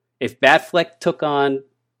If Batfleck took on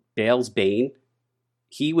Bale's Bane,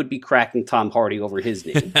 he would be cracking Tom Hardy over his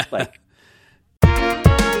name. Like,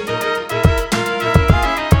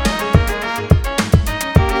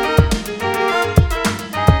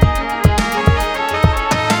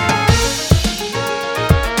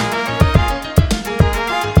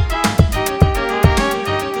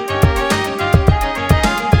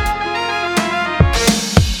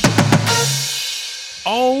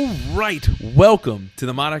 Right. Welcome to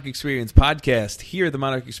the Monarch Experience Podcast. Here at the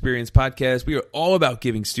Monarch Experience Podcast, we are all about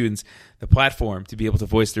giving students the platform to be able to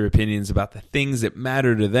voice their opinions about the things that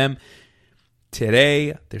matter to them.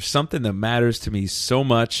 Today, there's something that matters to me so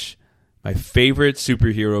much. My favorite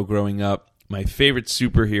superhero growing up, my favorite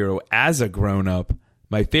superhero as a grown-up,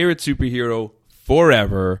 my favorite superhero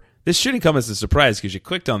forever. This shouldn't come as a surprise because you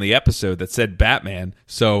clicked on the episode that said Batman.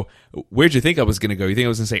 So where'd you think I was going to go? You think I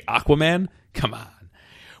was going to say Aquaman? Come on.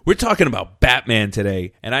 We're talking about Batman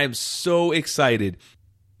today, and I am so excited.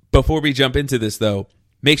 Before we jump into this, though,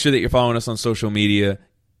 make sure that you're following us on social media,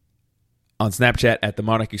 on Snapchat at the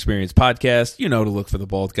Monarch Experience Podcast. You know to look for the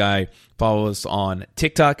bald guy. Follow us on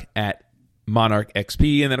TikTok at Monarch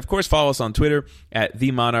XP, and then, of course, follow us on Twitter at the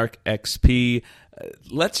Monarch XP.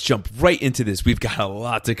 Let's jump right into this. We've got a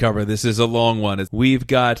lot to cover. This is a long one. We've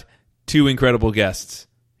got two incredible guests.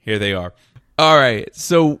 Here they are. All right,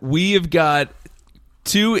 so we have got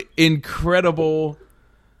two incredible,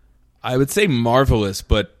 I would say marvelous,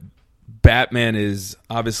 but Batman is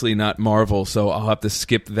obviously not Marvel, so I'll have to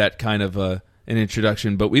skip that kind of an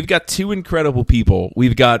introduction. But we've got two incredible people.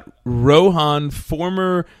 We've got Rohan,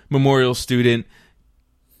 former Memorial student,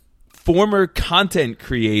 former content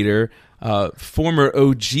creator, former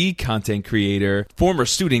OG content creator, former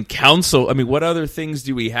student council. I mean, what other things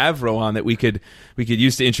do we have, Rohan, that we could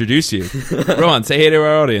use to introduce you? Rohan, say hey to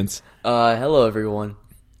our audience. Hello, everyone.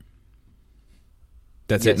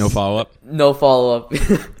 That's it? No follow-up? No follow-up.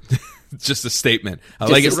 Just a statement. I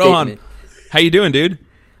Just like it. Rohan, how you doing, dude?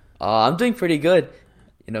 I'm doing pretty good.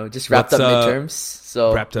 You know, just wrapped up midterms.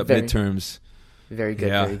 So midterms. Very good,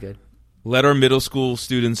 very good. Let our middle school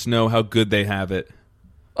students know how good they have it.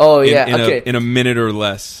 Oh, yeah, okay. In a minute or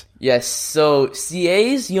less. Yes, so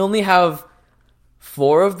CAs, you only have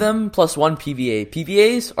 4 of them plus 1 PVA.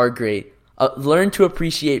 PVAs are great. Learn to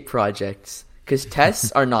appreciate projects because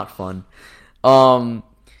tests are not fun.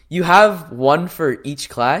 You have 1 for each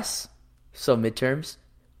class, so midterms.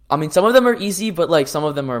 I mean, some of them are easy, but like some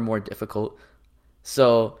of them are more difficult.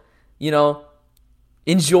 So, you know,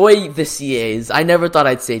 enjoy the CAs. I never thought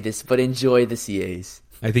I'd say this, but enjoy the CAs.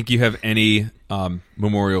 I think you have any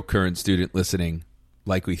Memorial current student listening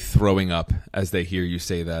likely throwing up as they hear you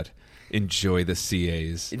say that. Enjoy the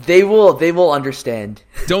CAs. They will understand.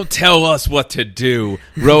 Don't tell us what to do.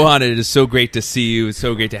 Rohan, it is so great to see you. It's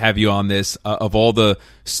so great to have you on this. Of all the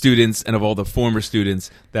students and of all the former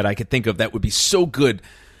students that I could think of, that would be so good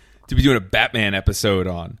to be doing a Batman episode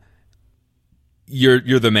on.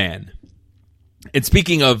 You're the man. And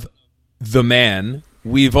speaking of the man,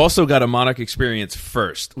 we've also got a Monarch Experience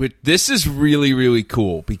first. This is really, really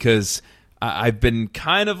cool because I've been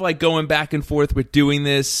kind of like going back and forth with doing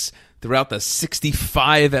this throughout the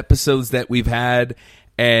 65 episodes that we've had,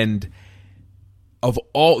 and of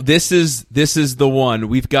all, this is the one.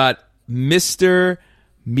 We've got Mr.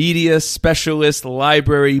 Media Specialist,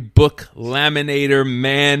 Library Book Laminator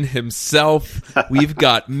Man himself. We've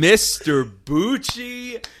got Mr.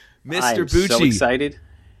 Bucci. I'm so excited.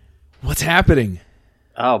 What's happening?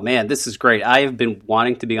 Oh, man, this is great. I have been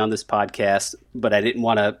wanting to be on this podcast, but I didn't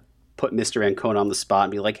want to put Mr. Ancona on the spot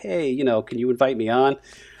and be like, hey, can you invite me on?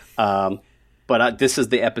 But this is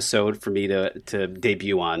the episode for me to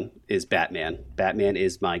debut on, is Batman. Batman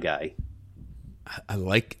is my guy. I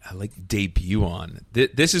like debut on.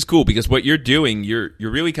 This is cool because what you're doing, you're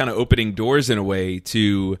really kind of opening doors in a way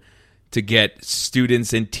to get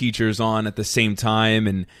students and teachers on at the same time,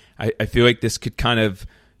 and I feel like this could kind of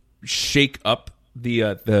shake up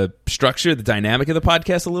the structure, the dynamic of the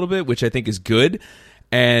podcast a little bit, which I think is good.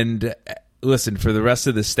 And listen, for the rest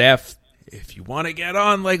of the staff, if you want to get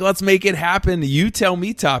on, like, let's make it happen. You tell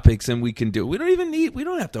me topics and we can do it. We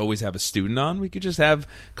don't have to always have a student on. We could just have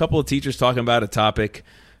a couple of teachers talking about a topic.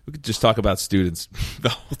 We could just talk about students the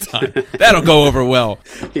whole time. That'll go over well.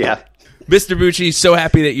 Yeah. Mr. Bucci, so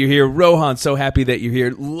happy that you're here. Rohan, so happy that you're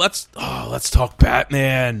here. Let's talk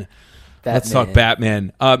Batman. Let's talk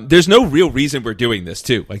Batman. There's no real reason we're doing this,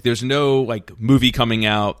 too. Like, there's no, like, movie coming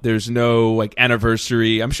out. There's no, like,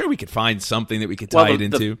 anniversary. I'm sure we could find something that we could tie it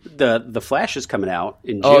into. The Flash is coming out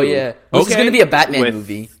in June. Oh, yeah. This is going to be a Batman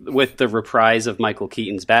movie. With the reprise of Michael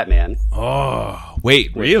Keaton's Batman. Oh,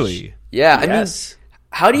 wait, really? Yeah, yes.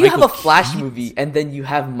 How do you have Michael a Flash Keaton? movie and then you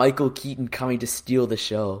have Michael Keaton coming to steal the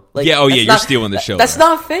show? Like, Yeah, that's you're stealing the show That's there.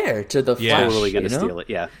 not fair to the Yeah. Flash. Totally going to you know? steal it.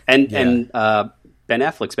 Yeah, and Ben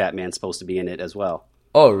Affleck's Batman's supposed to be in it as well.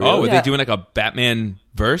 Oh, really? Oh, are Yeah. they doing like a Batman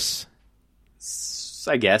verse?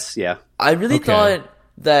 I guess. Yeah. I really Okay. thought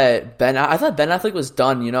that I thought Ben Affleck was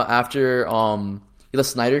done, after the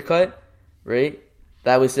Snyder cut, right?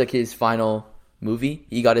 That was like his final movie.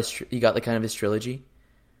 He got like kind of his trilogy.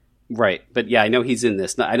 Right, but yeah, I know he's in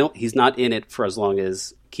this. He's not in it for as long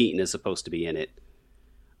as Keaton is supposed to be in it.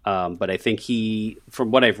 But I think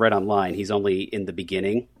from what I've read online, he's only in the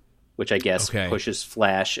beginning, which I guess pushes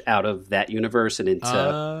Flash out of that universe and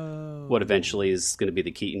into what eventually is going to be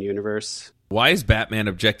the Keaton universe. Why is Batman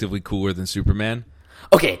objectively cooler than Superman?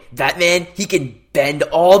 Okay, Batman, he can bend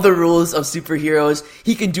all the rules of superheroes.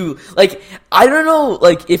 He can do, like, I don't know,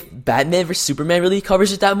 like, if Batman vs. Superman really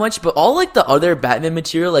covers it that much, but all, like, the other Batman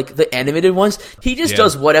material, like, the animated ones, he just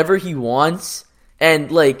does whatever he wants,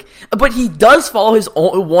 and, like, but he does follow his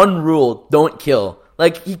own one rule, don't kill.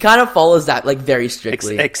 Like, he kind of follows that, like, very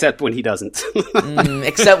strictly. Except when he doesn't.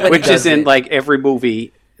 Except when Which he is in, doesn't. like, every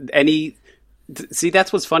movie. See,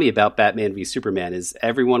 that's what's funny about Batman v Superman is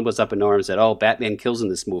everyone was up in arms that, Batman kills in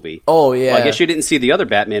this movie. Oh, yeah. Well, I guess you didn't see the other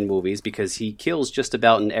Batman movies because he kills just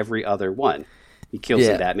about in every other one. He kills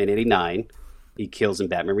in Batman 89. He kills in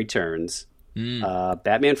Batman Returns.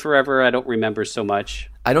 Batman Forever, I don't remember so much.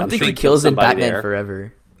 I don't I'm think sure he kills in somebody Batman there.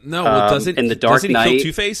 Forever. No, doesn't in The Dark doesn't he Knight- kill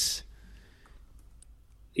Two-Face?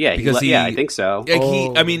 Yeah, Because I think so.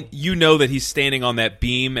 Like I mean, you know that he's standing on that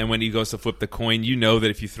beam, and when he goes to flip the coin, you know that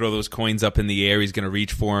if you throw those coins up in the air, he's going to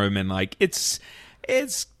reach for him, and like it's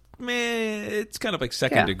kind of like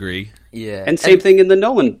second degree. Yeah. And same thing in the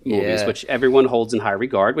Nolan movies, Yeah. which everyone holds in high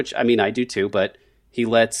regard, which, I mean, I do too, but he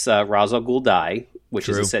lets Ra's al Ghul die, which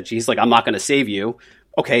is essentially, he's like, I'm not going to save you.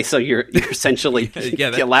 Okay, so you're essentially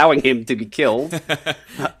allowing him to be killed.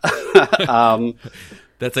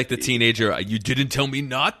 That's like the teenager, you didn't tell me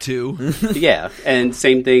not to. Yeah, and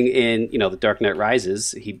same thing in, The Dark Knight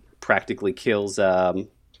Rises. He practically kills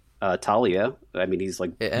Talia. I mean, he's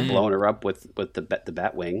like blowing her up with the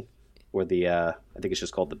Batwing, or I think it's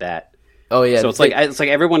just called the Bat. Oh, yeah. So it's like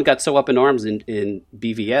everyone got so up in arms in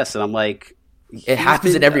BVS, and I'm like, it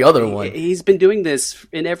happens in every other one. He's been doing this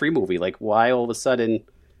in every movie. Like, why all of a sudden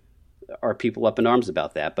are people up in arms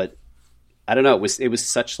about that? But I don't know. It was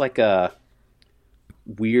such like a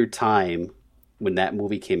weird time when that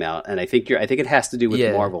movie came out, and I think it has to do with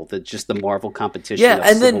Marvel, just the Marvel competition of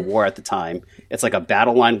Civil War at the time. It's like a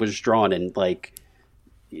battle line was drawn, and like,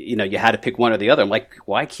 you had to pick one or the other. I'm like,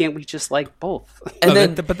 why can't we just like both?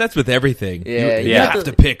 And but that's with everything. Yeah, you have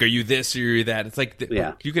to pick. Are you this or you're that? It's like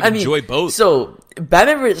you can enjoy both. So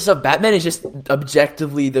Batman is just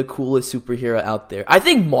objectively the coolest superhero out there. I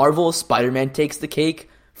think Marvel's Spider-Man takes the cake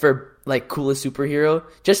for like coolest superhero,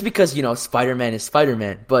 just because Spider-Man is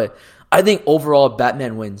Spider-Man. But I think overall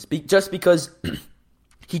Batman wins just because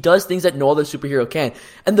he does things that no other superhero can.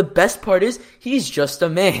 And the best part is he's just a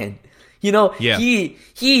man.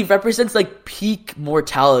 He represents like peak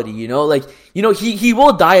mortality, he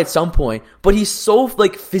will die at some point, but he's so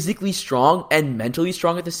like physically strong and mentally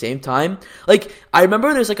strong at the same time. Like, I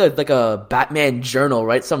remember there's like a Batman journal,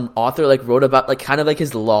 right? Some author like wrote about like kind of like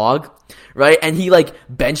his log, right? And he like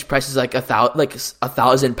bench presses like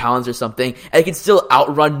 1,000 pounds or something, and he can still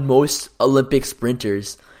outrun most Olympic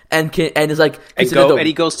sprinters. And is like and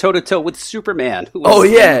he goes toe to toe with Superman, who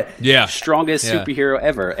is the strongest superhero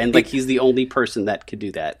ever, and like he's the only person that could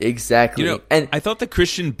do that. Exactly. And I thought the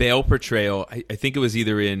Christian Bale portrayal, I think it was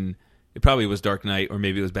it probably was Dark Knight or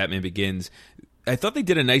maybe it was Batman Begins. I thought they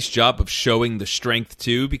did a nice job of showing the strength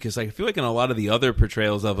too, because I feel like in a lot of the other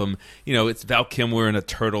portrayals of him, it's Val Kilmer in a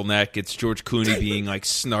turtleneck, it's George Clooney being like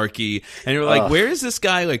snarky, and you're like, where is this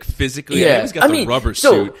guy like physically? I know he's got the rubber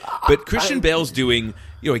suit, but Christian Bale's doing.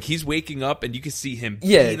 Like he's waking up and you can see him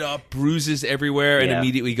beat up, bruises everywhere, and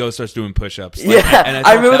immediately starts doing push-ups. Like, and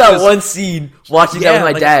I remember that one scene watching that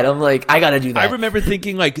with my dad. I'm like, I gotta do that. I remember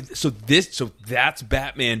thinking like, so that's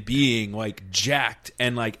Batman being like jacked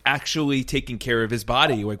and like actually taking care of his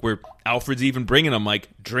body, like where Alfred's even bringing him like,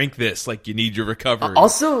 drink this, like you need your recovery.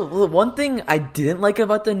 Also, one thing I didn't like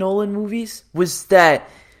about the Nolan movies was that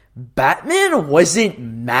Batman wasn't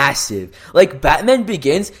massive. Like Batman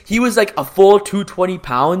Begins, he was like a full 220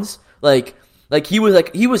 pounds. Like he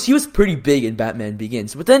was pretty big in Batman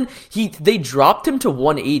Begins. But then they dropped him to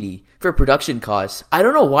 180 for production costs. I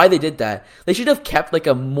don't know why they did that. They should have kept like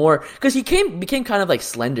a more, because he became kind of like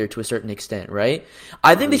slender to a certain extent, right?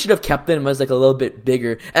 I think they should have kept him as like a little bit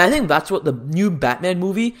bigger. And I think that's what the new Batman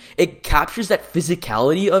movie, it captures that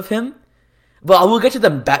physicality of him. But we'll get to the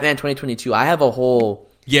Batman 2022. I have a whole.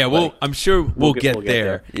 Yeah, well, I'm sure we'll get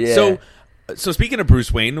there. Yeah. So speaking of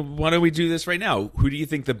Bruce Wayne, why don't we do this right now? Who do you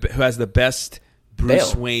think who has the best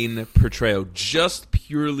Bruce Wayne portrayal? Just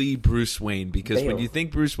purely Bruce Wayne, because when you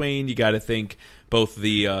think Bruce Wayne, you got to think both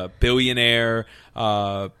the billionaire,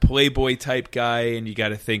 playboy type guy, and you got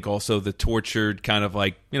to think also the tortured kind of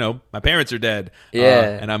like, my parents are dead,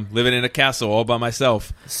 and I'm living in a castle all by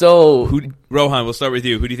myself. So, Rohan, we'll start with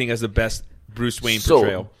you. Who do you think has the best Bruce Wayne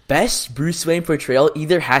portrayal? Best Bruce Wayne portrayal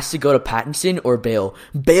either has to go to Pattinson or Bale.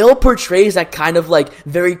 Bale portrays that kind of like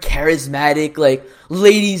very charismatic, like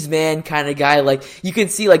ladies man kind of guy. Like you can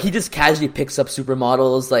see like he just casually picks up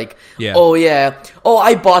supermodels like, oh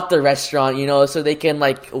I bought the restaurant, so they can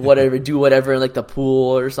like whatever, do whatever in like the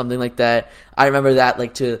pool or something like that. I remember that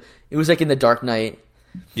it was like in The Dark Knight.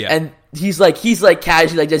 Yeah. And he's like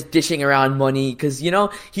casually like just dishing around money because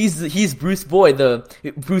he's Bruce Wayne,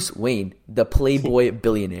 the playboy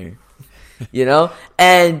billionaire,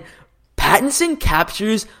 and Pattinson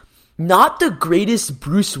captures not the greatest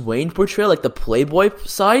Bruce Wayne portrayal, like the playboy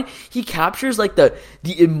side. He captures like the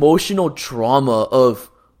emotional trauma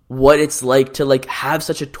of what it's like to like have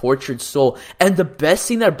such a tortured soul. And the best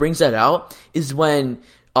thing that brings that out is when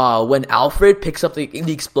Alfred picks up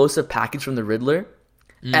the explosive package from the Riddler.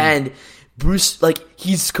 And Bruce, like,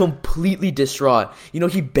 he's completely distraught.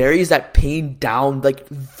 He buries that pain down, like,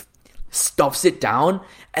 stuffs it down,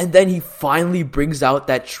 and then he finally brings out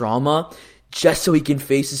that trauma just so he can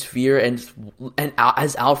face his fear. And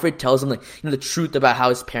as Alfred tells him, like, the truth about how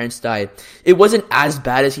his parents died, it wasn't as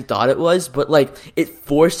bad as he thought it was, but, like, it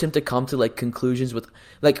forced him to come to, like, conclusions with,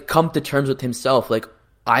 like, come to terms with himself. Like,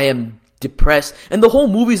 I am depressed, and the whole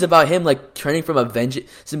movie's about him like turning from a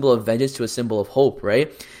symbol of vengeance to a symbol of hope,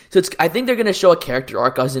 right? So I think they're gonna show a character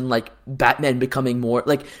arc as in like Batman becoming more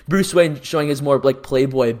like Bruce Wayne, showing his more like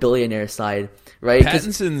playboy billionaire side, right?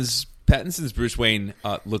 Pattinson's Bruce Wayne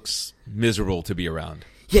looks miserable to be around.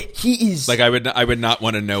 Yeah, he is. Like I would not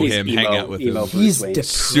want to know him, hang out with him. He's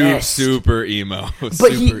depressed, super emo,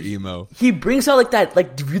 but emo. He brings out like that,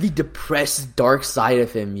 like really depressed, dark side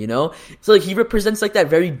of him. So like he represents like that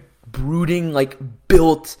very brooding, like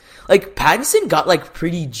built. Like Pattinson got like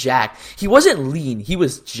pretty jacked. He wasn't lean. He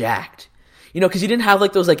was jacked. Because he didn't have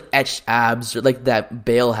like those like etched abs or like that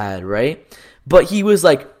Bale had, right? But he was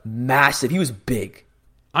like massive. He was big.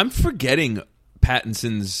 I'm forgetting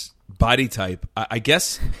Pattinson's body type. I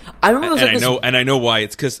guess I remember I know why.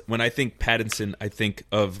 It's because when I think Pattinson, I think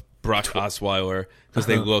of Brock Osweiler because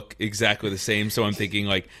they look exactly the same. So I'm thinking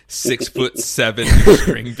like 6'7"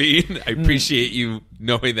 string bean. I appreciate you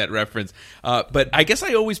knowing that reference. But I guess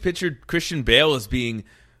I always pictured Christian Bale as being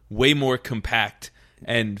way more compact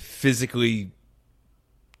and physically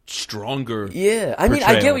stronger. Yeah, I mean,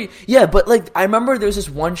 I get what yeah, but like I remember there's this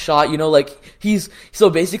one shot, like he's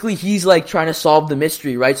like trying to solve the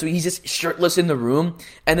mystery, right? So he's just shirtless in the room,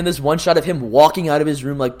 and then there's one shot of him walking out of his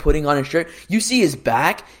room like putting on a shirt. You see his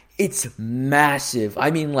back, it's massive.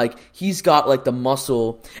 I mean, like he's got like the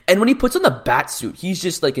muscle, and when he puts on the bat suit, he's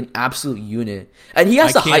just like an absolute unit, and he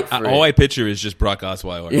has the height for all it. I picture is just Brock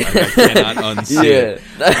Osweiler. I cannot unsee it.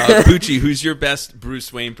 Bucci, who's your best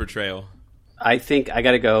Bruce Wayne portrayal? I think I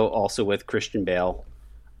got to go also with Christian Bale.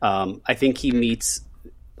 I think he meets,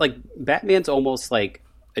 like, Batman's almost like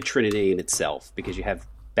a trinity in itself, because you have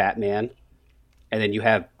Batman, and then you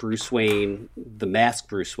have Bruce Wayne, the masked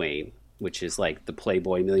Bruce Wayne, which is like the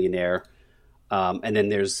playboy millionaire, and then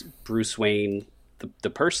there's Bruce Wayne,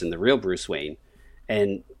 the person, the real Bruce Wayne,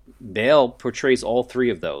 and Bale portrays all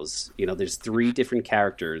three of those. There's three different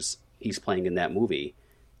characters he's playing in that movie.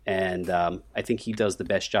 And I think he does the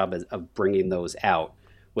best job of bringing those out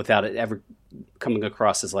without it ever coming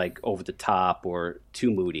across as like over the top or too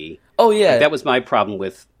moody. Oh yeah, that was my problem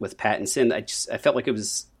with Pattinson. I felt like it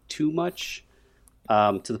was too much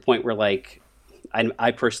to the point where like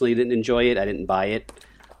I personally didn't enjoy it. I didn't buy it,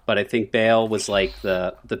 but I think Bale was like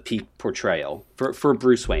the peak portrayal for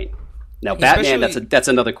Bruce Wayne. Now Batman, that's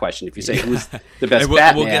another question. If you say who's the best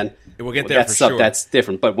Batman. We'll get there for sure. That's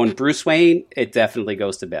different. But when Bruce Wayne, it definitely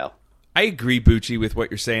goes to Bale. I agree, Bucci, with what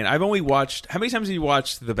you're saying. I've only watched... How many times have you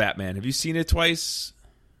watched The Batman? Have you seen it twice?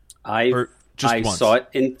 I saw it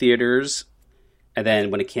in theaters, and then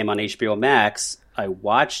when it came on HBO Max, I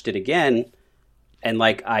watched it again, and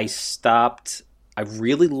like I stopped... I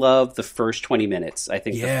really loved the first 20 minutes. I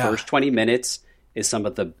think the first 20 minutes is some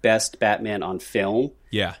of the best Batman on film.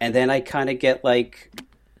 Yeah. And then I kind of get like...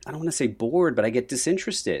 I don't want to say bored, but I get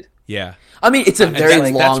disinterested. Yeah. I mean, it's a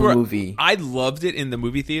very long movie. I loved it in the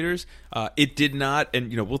movie theaters. It did not,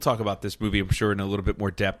 and we'll talk about this movie, I'm sure, in a little bit more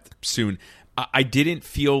depth soon. I didn't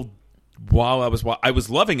feel while I was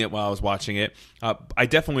loving it while I was watching it. I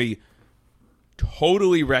definitely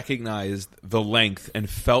totally recognized the length and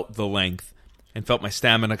felt the length and felt my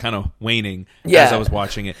stamina kind of waning as I was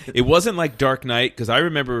watching it. It wasn't like Dark Knight, because I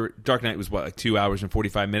remember Dark Knight was like 2 hours and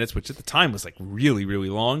 45 minutes, which at the time was like really, really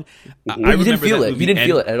long. You didn't feel it. You didn't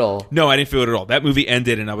feel it at all. No, I didn't feel it at all. That movie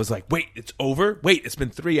ended, and I was like, wait, it's over? Wait, it's been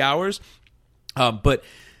 3 hours? But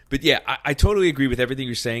yeah, I totally agree with everything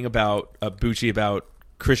you're saying about Bucci, about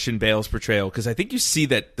Christian Bale's portrayal, because I think you see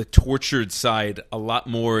that the tortured side a lot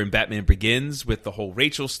more in Batman Begins with the whole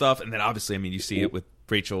Rachel stuff, and then obviously, I mean, you see it with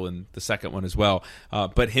Rachel in the second one as well.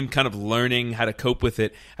 But him kind of learning how to cope with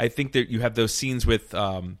it. I think that you have those scenes with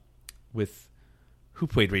who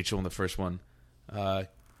played Rachel in the first one? Dawson's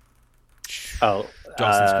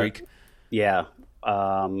Creek. Yeah.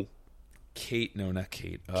 Kate, no, not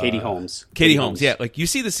Kate. Katie Holmes. Katie Holmes, yeah. Like you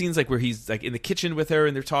see the scenes like where he's like in the kitchen with her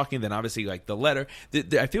and they're talking. Then obviously like the letter.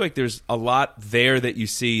 I feel like there's a lot there that you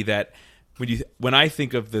see that when I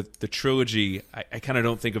think of the trilogy, I kind of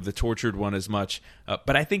don't think of the tortured one as much.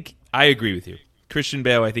 But I think I agree with you. Christian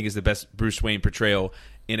Bale, I think, is the best Bruce Wayne portrayal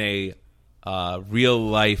in a real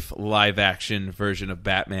life live action version of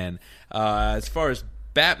Batman. As far as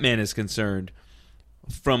Batman is concerned,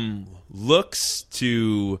 from looks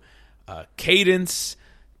to cadence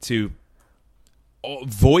to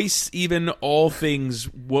voice, even all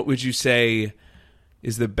things, what would you say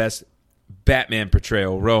is the best Batman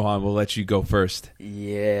portrayal? Rohan, we'll let you go first.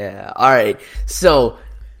 Yeah. All right. So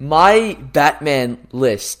my Batman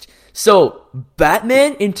list. So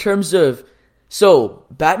Batman, in terms of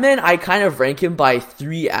Batman, I kind of rank him by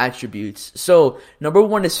 3 attributes. So number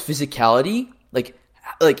 1 is physicality.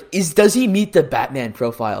 Does he meet the Batman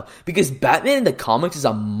profile? Because Batman in the comics is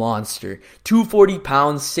a monster. 240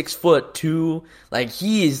 pounds, 6'2". Like,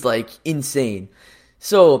 he is like insane.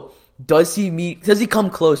 So does he come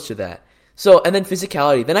close to that? So, and then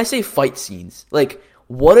physicality. Then I say fight scenes. Like,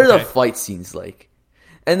 what are the fight scenes like?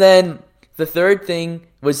 And then the third thing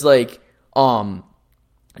was like,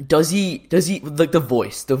 does he like the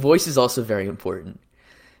voice? The voice is also very important.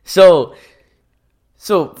 So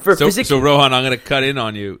Rohan, I'm going to cut in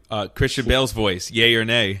on you. Christian Bale's voice, yay or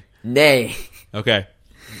nay? Nay. Okay.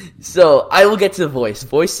 So I will get to the voice.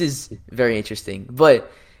 Voice is very interesting,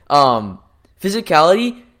 but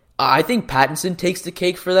physicality, I think Pattinson takes the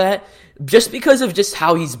cake for that, just because of just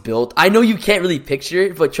how he's built. I know you can't really picture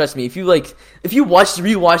it, but trust me, if you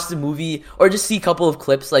rewatch the movie or just see a couple of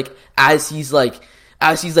clips as he's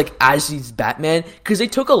Batman, because they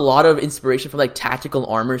took a lot of inspiration from like tactical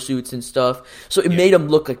armor suits and stuff, so it made him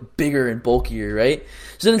look like bigger and bulkier, right?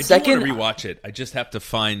 So then I want to rewatch it. I just have to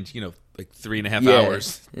find like 3.5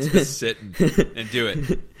 hours to sit and do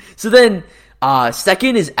it. So then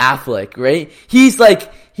second is Affleck, right? He's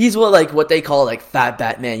what they call like fat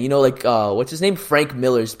Batman. What's his name? Frank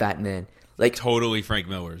Miller's Batman. Like totally Frank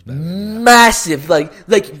Miller's Batman. Massive. Like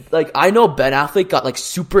I know Ben Affleck got like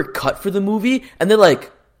super cut for the movie, and they're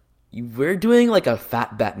like, we're doing like a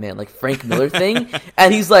fat Batman, like Frank Miller thing.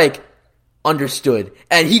 And he's like, understood.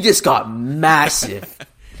 And he just got massive.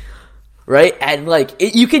 Right? And like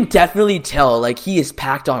you can definitely tell like he is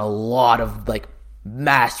packed on a lot of like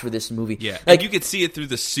mass for this movie. Yeah. Like, and you could see it through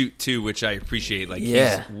the suit too, which I appreciate. Like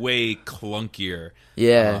he's way clunkier.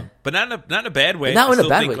 Yeah. But not in a bad way. Not in a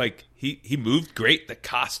bad way. Like he moved great. The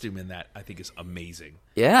costume in that I think is amazing.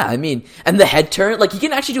 Yeah, I mean, and the head turn, like he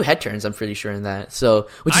can actually do head turns, I'm pretty sure in that. So,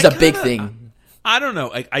 which is a big thing. I don't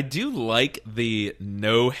know. I do like the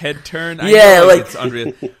no head turn. Yeah, like it's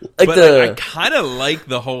unreal. like but I kind of like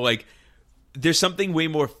the whole like. There's something way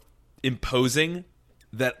more imposing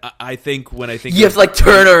that I think when I think you have to like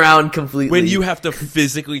turn around completely. When you have to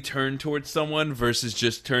physically turn towards someone versus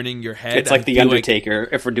just turning your head. It's like The Undertaker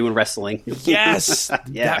if we're doing wrestling. Yes.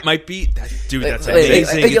 Yeah. That might be. Dude, that's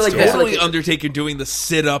amazing. It's like totally Undertaker doing the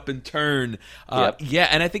sit up and turn. Yep. Yeah,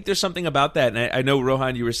 and I think there's something about that. And I know,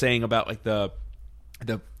 Rohan, you were saying about like the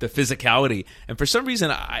physicality, and for some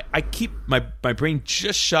reason I keep my brain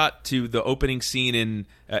just shot to the opening scene in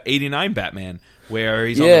 89 Batman, where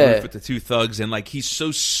he's on the roof with the 2 thugs, and like he's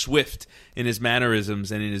so swift in his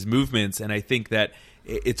mannerisms and in his movements, and I think that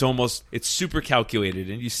it's super calculated,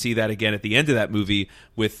 and you see that again at the end of that movie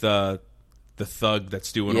with the thug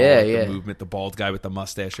that's doing all the movement, the bald guy with the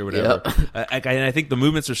mustache or whatever. Yep. And I think the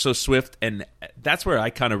movements are so swift, and that's where I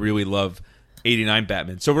kind of really love 89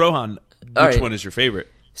 Batman. So Rohan, which one is your favorite?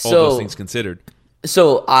 All those things considered.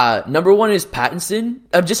 So number 1 is Pattinson.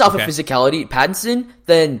 Just off of physicality, Pattinson,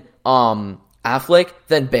 then Affleck,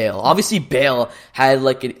 then Bale. Obviously, Bale had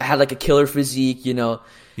like a killer physique,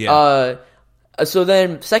 Yeah. So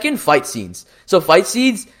then second, fight scenes. So fight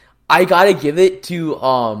scenes, I gotta give it to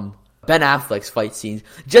Ben Ben Affleck's fight scenes,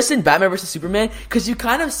 just in Batman vs Superman, because you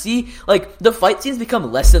kind of see like the fight scenes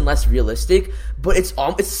become less and less realistic, but it's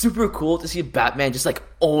super cool to see Batman just like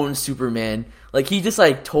own Superman. Like he just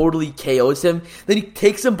like totally KOs him. Then he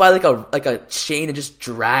takes him by like a chain and just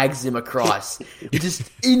drags him across. It's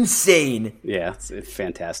just insane. Yeah, it's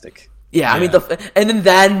fantastic. Yeah, I mean, and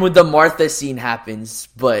then when the Martha scene happens,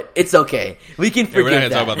 but it's okay. We can forgive we're not that. going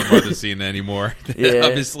to talk about the Martha scene anymore. Yeah.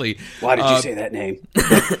 Obviously. Why did you say that name?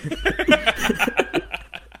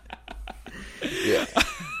 Yeah.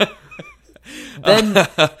 Then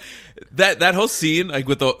that whole scene, like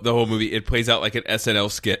with the whole movie, it plays out like an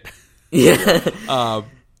SNL skit. Yeah.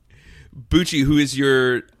 Bucci, who is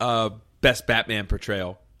your best Batman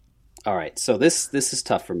portrayal? All right, so this is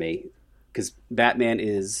tough for me because Batman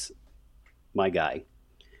is my guy.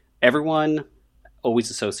 Everyone always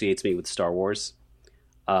associates me with Star Wars,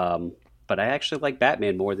 but I actually like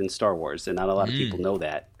Batman more than Star Wars, and not a lot of people know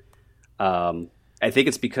that. I think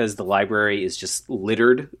it's because the library is just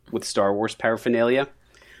littered with Star Wars paraphernalia.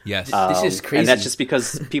 Yes. This is crazy. And that's just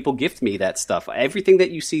because people gift me that stuff. Everything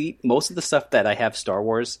that you see, most of the stuff that I have Star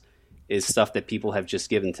Wars is stuff that people have just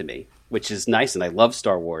given to me, which is nice, and I love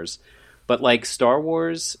Star Wars. But like Star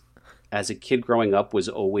Wars, as a kid growing up, was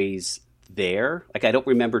always there. Like I don't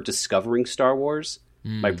remember discovering Star Wars.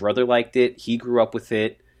 My brother liked it. He grew up with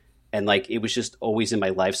it. And like it was just always in my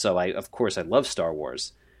life. So of course I love Star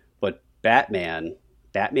Wars. But Batman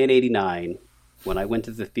 89, when I went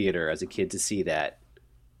to the theater as a kid to see that,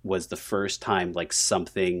 was the first time like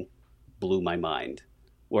something blew my mind,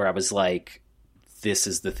 where I was like, this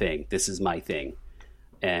is the thing. This is my thing.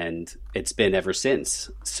 And it's been ever since.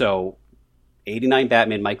 So 89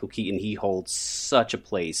 Batman, Michael Keaton, he holds such a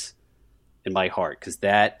place in my heart because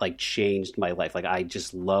that like changed my life. Like I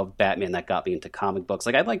just love Batman. That got me into comic books.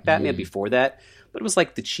 Like I liked Batman before that, but it was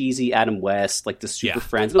like the cheesy Adam West, like the Super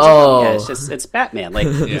Friends. It was like, it's Batman. Like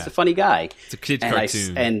he's a funny guy. It's a kid's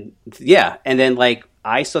cartoon. And then like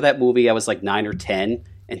I saw that movie. I was like 9 or 10,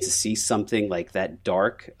 and to see something like that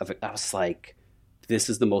dark, I was like, this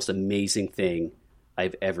is the most amazing thing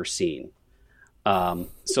I've ever seen. So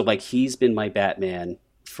like he's been my Batman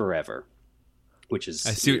forever, which is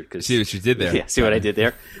I see, weird, see what you did there. Yeah, see what I did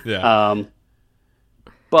there. Yeah.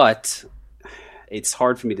 But it's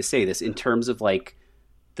hard for me to say this in terms of like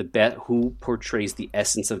who portrays the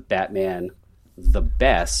essence of Batman the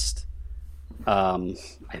best.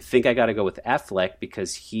 I think I got to go with Affleck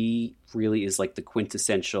because he really is like the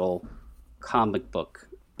quintessential comic book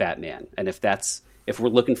Batman. And if we're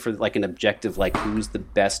looking for like an objective, like who's the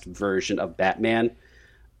best version of Batman,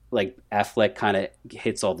 like Affleck kind of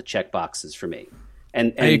hits all the check boxes for me.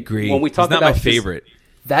 And I agree. When we talk he's not about my favorite.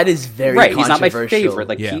 That is very right. He's not my controversial. favorite.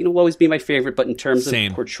 Like Keaton will always be my favorite, but in terms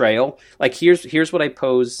of portrayal, like here's what I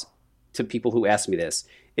pose to people who ask me this: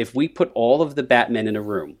 if we put all of the Batmen in a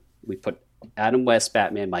room, we put Adam West,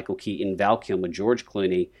 Batman, Michael Keaton, Val Kilmer, George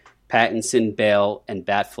Clooney, Pattinson, Bale, and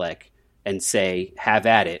Batfleck, and say, have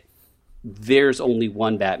at it. There's only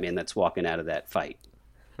one Batman that's walking out of that fight,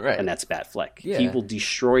 Right. and that's Batfleck. Yeah. He will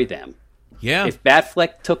destroy them. Yeah. If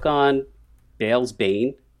Batfleck took on Bale's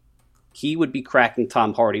Bane, he would be cracking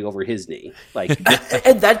Tom Hardy over his knee. Like,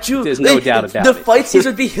 and that too, there's no doubt about the it. fight scenes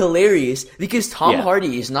would be hilarious because Tom Yeah.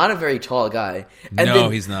 Hardy is not a very tall guy. And No,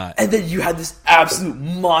 he's not. And then you have this absolute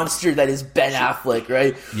monster that is Ben Affleck,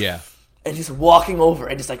 right? Yeah. And he's walking over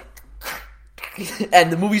and just like,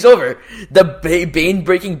 and the movie's over. The Bane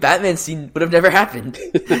breaking Batman scene would have never happened.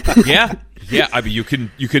 Yeah. Yeah, I mean, you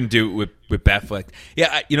couldn't do it with Batfleck.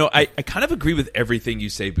 Yeah, I kind of agree with everything you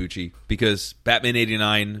say, Bucci, because Batman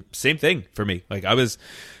 89, same thing for me. Like I was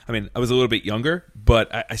a little bit younger,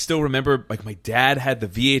 but I still remember like my dad had the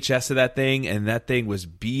VHS of that thing, and that thing was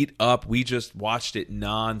beat up. We just watched it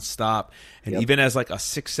nonstop, and even as like a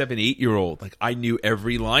 6, 7, 8-year-old, like I knew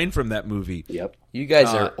every line from that movie. Yep. You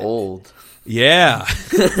guys are old. Yeah.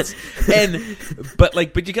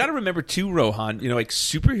 but you got to remember too, Rohan, like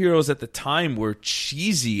superheroes at the time were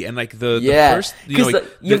cheesy, and like the first, you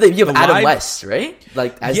have Adam West, right?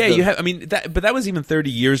 Like you have, but that was even 30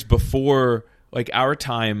 years before like our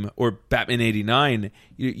time or Batman 89.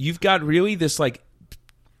 You've got really this like,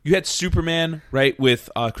 you had Superman, right, with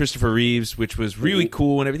Christopher Reeves, which was really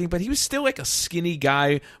cool and everything, but he was still like a skinny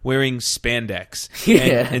guy wearing spandex.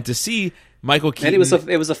 Yeah. And to see Michael Keaton, And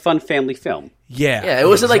it was a fun family film. Yeah, it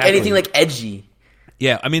wasn't like anything like edgy.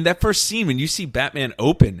 Yeah, I mean, that first scene when you see Batman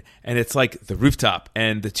open and it's like the rooftop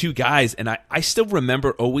and the two guys, and I still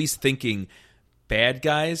remember always thinking bad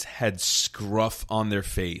guys had scruff on their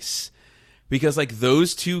face because like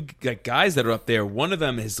those two guys that are up there, one of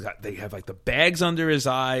them they have like the bags under his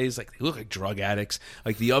eyes, like they look like drug addicts.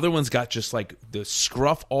 Like the other one's got just like the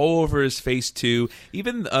scruff all over his face too.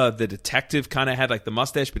 Even the detective kind of had like the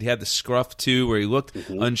mustache, but he had the scruff too, where he looked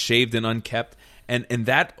unshaved and unkept. And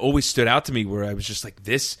that always stood out to me, where I was just like,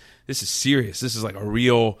 this is serious. This is like a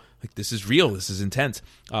real, like this is real. This is intense.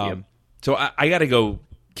 So I got to go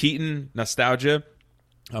Keaton, nostalgia.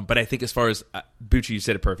 But I think as far as Bucci, you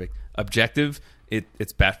said it perfect. Objective,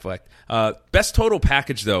 it's Batfleck. Best total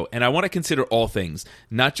package, though, and I want to consider all things,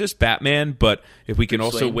 not just Batman, but if we can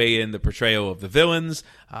also weigh in the portrayal of the villains,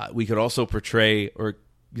 we could also portray or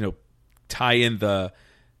tie in the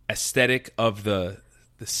aesthetic of the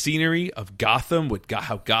scenery of Gotham, with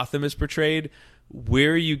how Gotham is portrayed.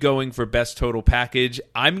 Where are you going for best total package?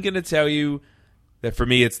 I'm going to tell you that for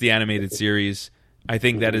me, it's the animated series. I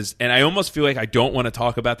think that is, and I almost feel like I don't want to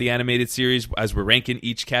talk about the animated series as we're ranking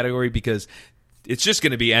each category, because it's just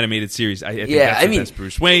going to be animated series. I think that's the best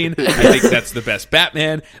Bruce Wayne. I think that's the best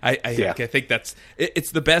Batman. I think that's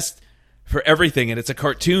it's the best for everything, and it's a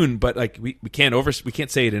cartoon. But like we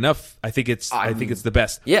can't say it enough. I think it's the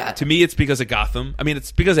best. Yeah, to me, it's because of Gotham. I mean,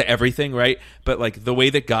 it's because of everything, right? But like the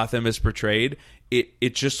way that Gotham is portrayed,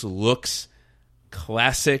 it just looks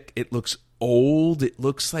classic. It looks old. It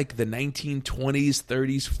looks like the 1920s,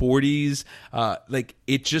 30s, 40s. Like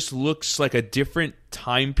it just looks like a different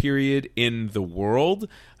time period in the world.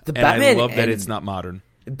 I love that it's not modern.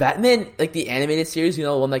 Batman, like the animated series,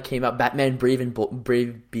 the one that came out, Batman Brave and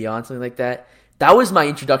Brave Beyond, something like that. That was my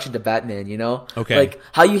introduction to Batman. Okay. Like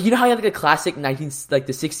how how you have like a classic the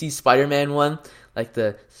 60s Spider-Man one, like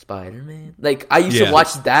the Spider-Man. Like I used to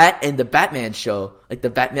watch that and the Batman show, like the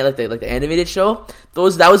Batman, like the animated show.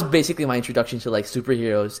 That was basically my introduction to like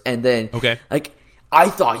superheroes. And then like I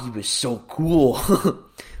thought he was so cool.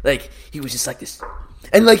 Like he was just like this,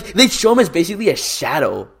 and like they show him as basically a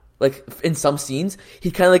shadow. Like in some scenes,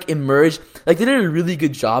 he kind of like emerged. Like they did a really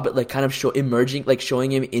good job at like kind of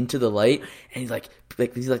showing him into the light, and he's like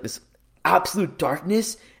this absolute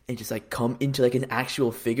darkness, and just like come into like an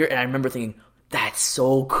actual figure. And I remember thinking, that's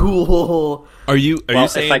so cool. Are you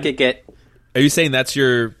saying, if I could get, are you saying that's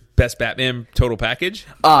your best Batman total package?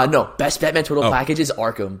 No, best Batman total package is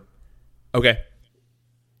Arkham. Okay.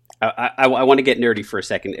 I want to get nerdy for a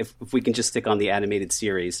second. If we can just stick on the animated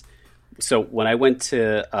series. So when I went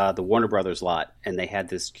to the Warner Brothers lot, and they had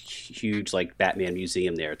this huge like Batman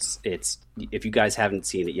museum there, it's if you guys haven't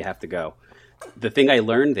seen it, you have to go. The thing I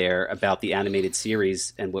learned there about the animated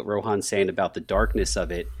series and what Rohan's saying about the darkness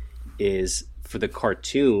of it is, for the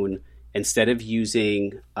cartoon, instead of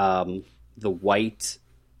using the white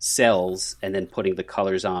cells and then putting the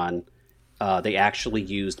colors on, they actually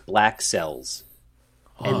used black cells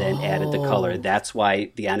and then added the color. That's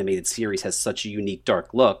why the animated series has such a unique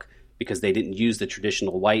dark look, because they didn't use the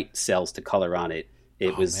traditional white cells to color on it.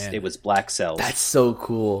 It was black cells. That's so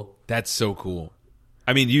cool. That's so cool.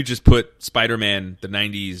 I mean, you just put Spider-Man, the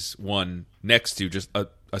 90s one, next to just a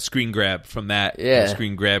screen grab from that. Yeah. A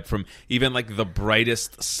screen grab from even like the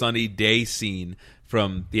brightest sunny day scene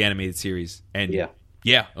from the animated series. And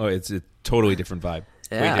it's a totally different vibe.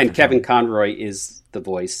 Yeah. And Kevin Conroy is the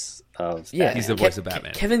voice of Batman. He's the voice of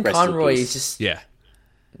Batman. Kevin Conroy is just he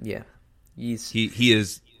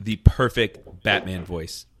is the perfect Batman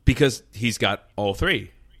voice, because he's got all three.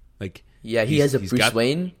 Like he has a Bruce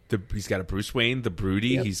Wayne. He's got a Bruce Wayne, the broody.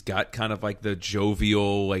 Yep. He's got kind of like the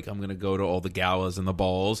jovial, like I'm going to go to all the galas and the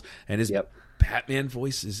balls. And his Batman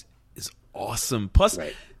voice is awesome. Plus,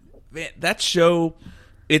 man, that show,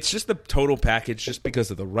 it's just the total package, just because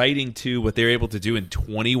of the writing too, what they're able to do in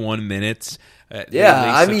 21 minutes.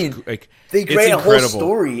 I mean, they create a whole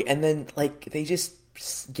story, and then like they just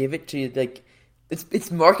give it to like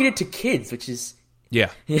it's marketed to kids, which is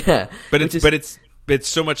but it's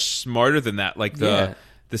so much smarter than that. Like the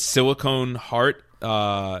silicone heart,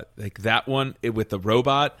 like that one with the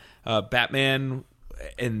robot Batman,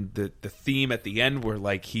 and the theme at the end where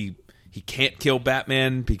like he can't kill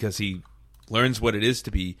Batman because he learns what it is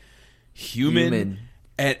to be human.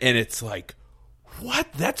 And it's like,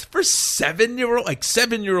 what? That's for 7-year-old? Like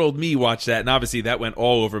 7-year-old me watched that, and obviously that went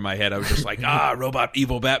all over my head. I was just like, robot,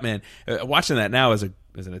 evil Batman. Watching that now as an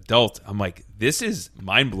adult, I'm like, this is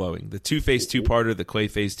mind blowing. The Two-Face 2-parter, the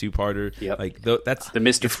Clayface 2-parter, like that's the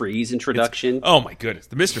Mr. Freeze introduction. Oh my goodness,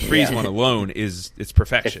 the Mr. Freeze one alone it's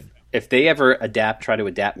perfection. If they ever try to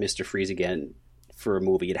adapt Mr. Freeze again for a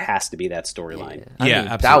movie, it has to be that storyline.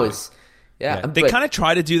 Absolutely. That was. Yeah, they kind of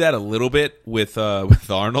try to do that a little bit with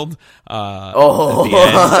Arnold. At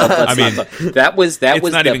the end. That was not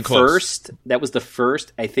the even close. first. That was the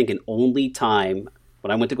first, I think, and only time when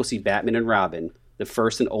I went to go see Batman and Robin. The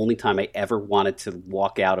first and only time I ever wanted to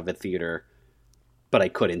walk out of a theater, but I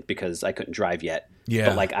couldn't because I couldn't drive yet. Yeah.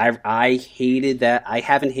 But like I hated that. I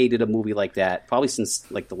haven't hated a movie like that probably since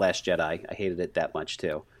like The Last Jedi. I hated it that much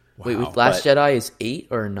too. Wait, Last Jedi is 8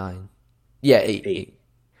 or 9? Yeah, 8.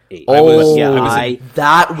 Oh,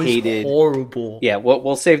 that was horrible. Yeah,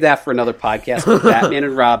 we'll save that for another podcast. But Batman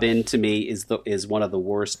and Robin to me is one of the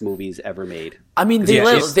worst movies ever made. I mean, it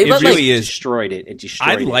really is. Destroyed it. It destroyed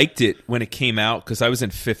I it. liked it when it came out because I was in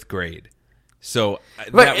 5th grade. So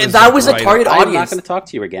that was a target audience. I'm not going to talk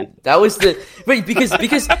to you again. That was the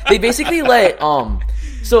because they basically let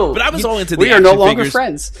So, but I was all into the we are action no longer figures.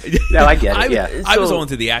 friends. No, I get it. Yeah, I was all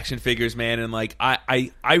into the action figures, man, and like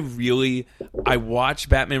I watched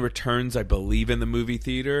Batman Returns, I believe, in the movie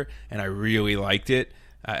theater, and I really liked it.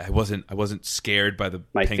 I wasn't scared by the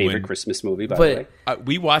my penguin. favorite Christmas movie, by the way.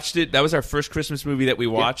 We watched it. That was our first Christmas movie that we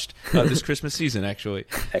watched this Christmas season, actually.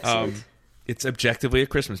 Excellent. It's objectively a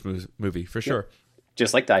Christmas movie for sure.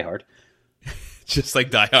 Just like Die Hard. Just like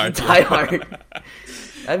Die Hard. Die Hard.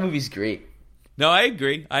 That movie's great. No, I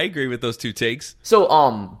agree. I agree with those two takes. So,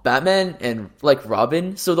 Batman and like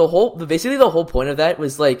Robin. So basically the whole point of that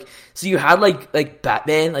was like, so you had like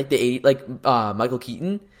Batman, like Michael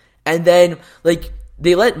Keaton, and then like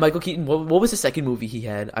they let Michael Keaton. What was the second movie he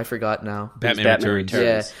had? I forgot now. Batman Returns.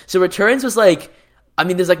 Yeah. So Returns was like, I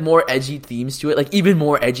mean, there's like more edgy themes to it, like even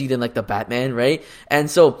more edgy than like the Batman, right? And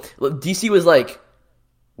so DC was like,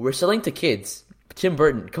 we're selling to kids. Tim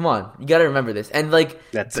Burton, come on, you got to remember this. And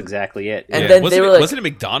like that's exactly it. And then they were like, wasn't it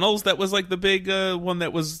McDonald's that was like the big one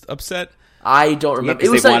that was upset? I don't remember. Yeah,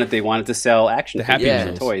 it was they wanted to sell action Happy figures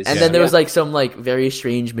and toys. And then there was like some like very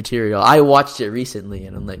strange material. I watched it recently,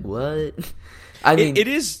 and I'm like, what? I mean, it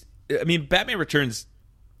is. I mean, Batman Returns.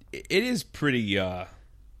 It is pretty.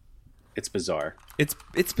 It's bizarre. It's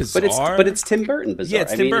bizarre, but it's Tim Burton bizarre. Yeah,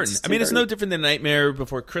 it's Tim Burton. It's no different than Nightmare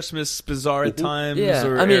Before Christmas bizarre at times,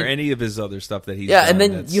 or any of his other stuff that he's done. And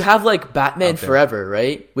then you have like Batman Forever,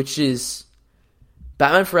 right? Which is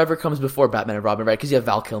Batman Forever comes before Batman and Robin, right? Because you have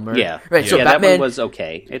Val Kilmer, right? So Batman, that one was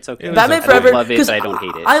okay. It's okay. Batman Forever, I don't love it, but I don't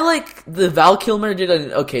hate it. I like the Val Kilmer did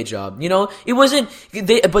an okay job. You know, it wasn't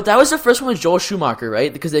but that was the first one with Joel Schumacher,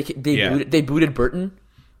 right? Because they booted Burton.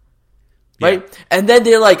 Right? Yeah. And then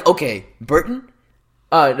they're like, okay, Burton?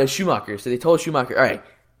 No, Schumacher. So they told Schumacher, all right,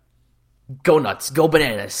 go nuts, go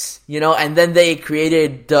bananas. You know? And then they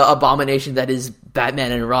created the abomination that is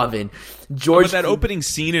Batman and Robin. But that opening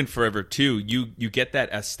scene in Forever 2, you get that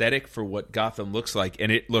aesthetic for what Gotham looks like,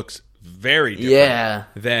 and it looks very different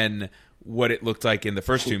than what it looked like in the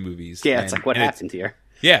first two movies. Yeah, it's like, what happened here?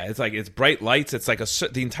 Yeah, it's like, it's bright lights. It's like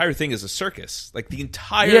the entire thing is a circus. Like, the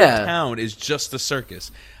entire town is just a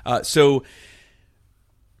circus. So,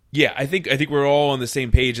 yeah, I think we're all on the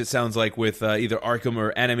same page, it sounds like, with either Arkham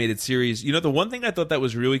or animated series. You know, the one thing I thought that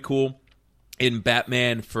was really cool in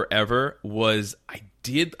Batman Forever was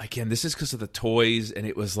this is because of the toys, and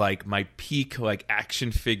it was like my peak, like,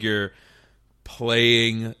 action figure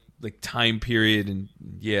playing, like, time period. And,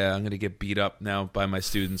 yeah, I'm going to get beat up now by my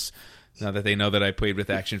students. Now that they know that I played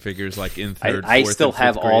with action figures like in third, I fourth, still and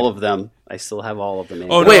have fifth grade. all of them. I still have all of them.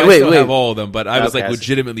 Oh, no, I still have all of them, but I was like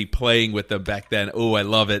legitimately playing with them back then. Oh, I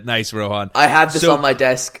love it. Nice, Rohan. I have this on my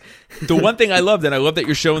desk. The one thing I loved, and I love that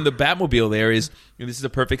you're showing the Batmobile there, is, and this is a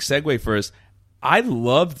perfect segue for us, I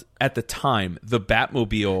loved at the time the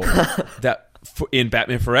Batmobile in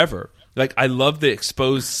Batman Forever. Like, I love the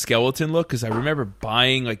exposed skeleton look, because I remember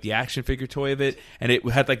buying like the action figure toy of it, and it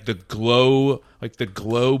had like the glow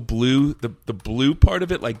blue, the blue part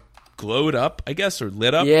of it like glowed up, I guess, or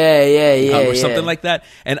lit up, or something like that.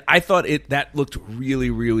 And I thought that looked really,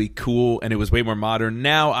 really cool, and it was way more modern.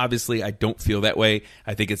 Now, obviously, I don't feel that way.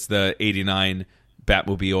 I think it's the '89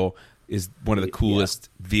 Batmobile is one of the coolest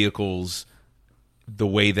vehicles. The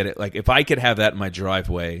way that it, like, if I could have that in my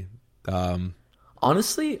driveway.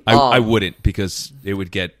 Honestly, I wouldn't, because it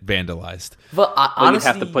would get vandalized. But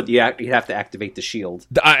honestly, you'd have to activate the shield.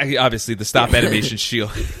 Obviously, the stop animation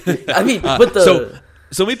shield. I mean, but so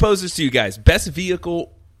let me pose this to you guys: best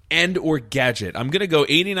vehicle and or gadget. I'm gonna go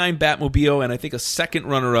 '89 Batmobile, and I think a second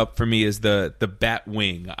runner up for me is the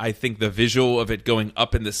Batwing. I think the visual of it going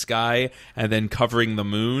up in the sky and then covering the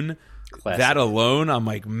moon. Classic. That alone, I'm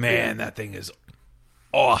like, man, that thing is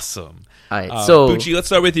awesome. All right, so Bucci, let's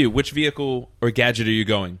start with you. Which vehicle or gadget are you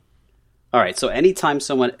going? All right, so anytime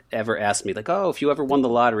someone ever asks me, like, oh, if you ever won the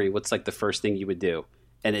lottery, what's like the first thing you would do?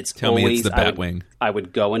 And it's Tell always me it's the Batwing. I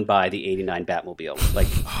would go and buy the '89 Batmobile. Like,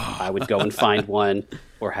 I would go and find one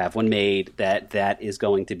or have one made. That is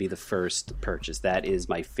going to be the first purchase. That is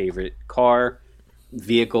my favorite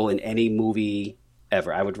vehicle in any movie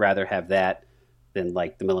ever. I would rather have that than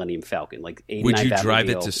like the Millennium Falcon. Like 89 Would you Batmobile, drive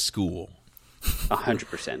it to school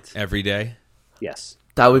 100%? every day? Yes.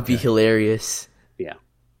 That would be hilarious. Yeah.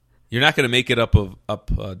 You're not going to make it up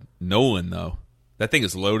Nolan though. That thing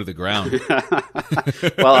is low to the ground.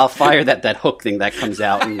 Well, I'll fire that hook thing that comes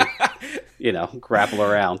out and grapple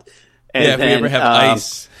around. And yeah, if we ever have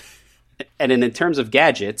ice. And then in terms of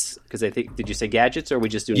gadgets, because I think, did you say gadgets or are we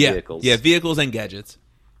just doing vehicles? Yeah, vehicles and gadgets.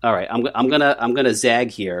 All right, I'm gonna zag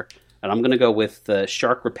here, and I'm gonna go with the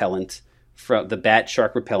shark repellent from the bat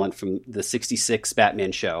shark repellent from the '66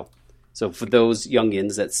 Batman show. So for those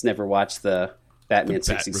youngins that's never watched the Batman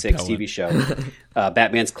 '66 TV show,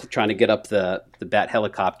 Batman's trying to get up the bat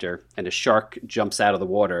helicopter, and a shark jumps out of the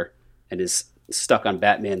water and is stuck on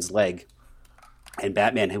Batman's leg, and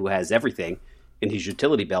Batman, who has everything in his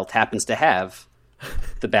utility belt, happens to have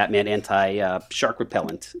the Batman anti-shark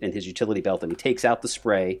repellent in his utility belt, and he takes out the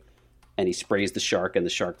spray and he sprays the shark, and the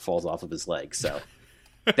shark falls off of his leg. So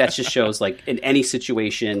that just shows, like, in any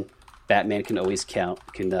situation, Batman can always come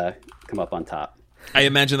up on top. I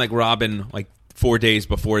imagine like Robin, like 4 days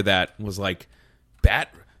before that, was like,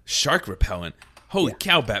 shark repellent. Holy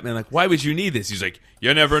cow, Batman! Like, why would you need this? He's like,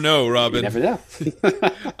 you never know, Robin. You never know.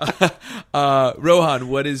 Rohan,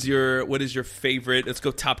 what is your favorite? Let's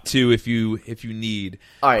go top two if you need.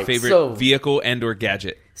 All right, favorite vehicle and or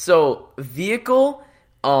gadget. So vehicle,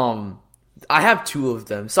 I have two of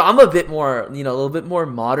them. So I'm a bit more, a little bit more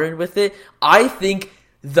modern with it. I think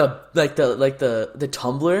the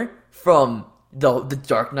tumbler from the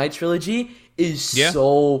Dark Knight trilogy is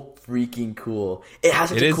so freaking cool. It has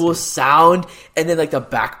such a cool sound, and then like the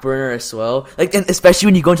back burner as well. Like, and especially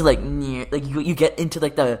when you go into like you get into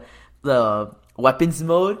like the weapons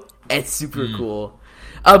mode. It's super cool.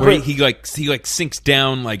 Where he sinks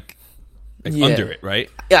down like under it,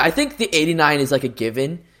 right? Yeah, I think the 89 is like a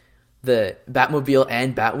given, the Batmobile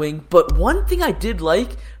and Batwing. But one thing I did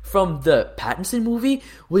like from the Pattinson movie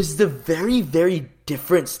was the very, very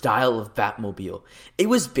different style of Batmobile. It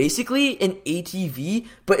was basically an ATV,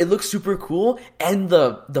 but it looked super cool, and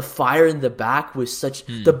the fire in the back was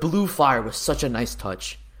the blue fire was such a nice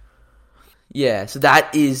touch. Yeah, so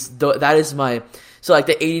that is my, so like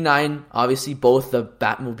the 89, obviously both the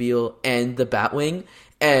Batmobile and the Batwing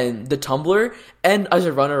and the Tumbler, and as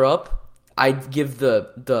a runner-up, I'd give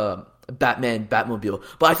the Batman Batmobile.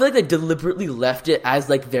 But I feel like they deliberately left it as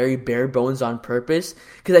like very bare bones on purpose,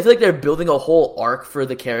 because I feel like they're building a whole arc for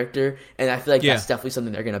the character, and I feel like that's definitely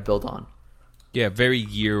something they're going to build on. Yeah, very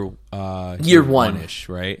year one-ish,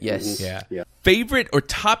 right? Yes. Yeah. Favorite or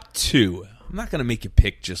top two? I'm not going to make you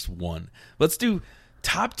pick just one. Let's do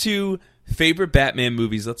top two favorite Batman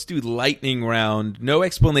movies. Let's do lightning round. No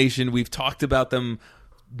explanation. We've talked about them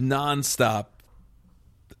nonstop.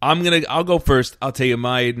 I'll go first. I'll tell you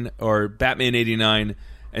mine are Batman 89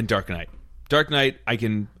 and Dark Knight. Dark Knight, I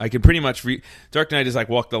can pretty much Dark Knight is like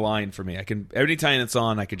walk the line for me. I can, every time it's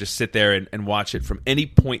on, I could just sit there and watch it from any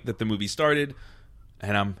point that the movie started,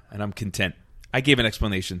 and I'm content. I gave an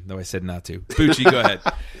explanation, though I said not to. Bucci, go ahead.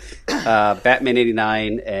 Batman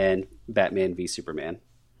 89 and Batman v Superman.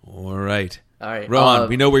 All right. Rohan,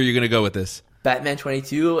 we know where you're going to go with this. Batman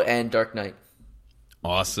 22 and Dark Knight.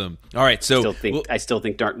 Awesome. All right, so I still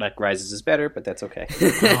think Dark Knight Rises is better, but that's okay.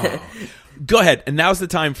 Go ahead, and now's the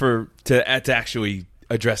time to actually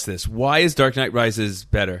address this. Why is Dark Knight Rises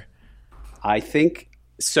better? I think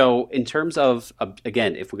so. In terms of,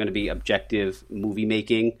 again, if we're going to be objective movie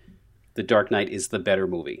making, The Dark Knight is the better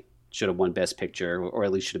movie. Should have won Best Picture, or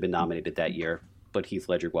at least should have been nominated that year, but Heath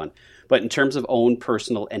Ledger won. But in terms of own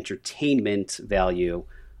personal entertainment value,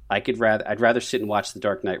 I'd rather sit and watch The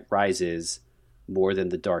Dark Knight Rises more than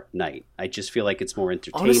The Dark Knight. I just feel like it's more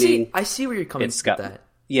entertaining. Honestly, I see where you're coming from with that.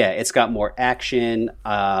 Yeah, it's got more action.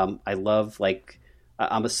 I love, like,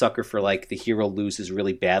 I'm a sucker for, like, the hero loses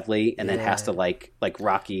really badly and then has to like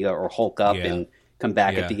Rocky or Hulk up and come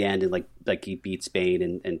back at the end and like he beats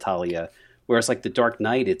Bane and Talia. Whereas like The Dark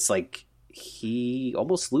Knight, it's like he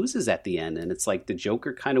almost loses at the end, and it's like the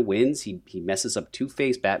Joker kind of wins. He messes up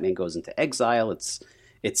Two-Face. Batman goes into exile. It's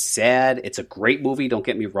sad. It's a great movie. Don't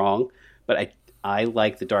get me wrong, but I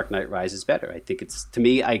like The Dark Knight Rises better. I think to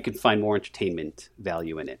me, I can find more entertainment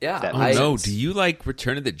value in it. Yeah. Do you like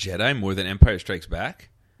Return of the Jedi more than Empire Strikes Back?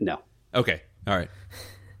 No. Okay. All right.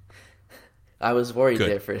 I was worried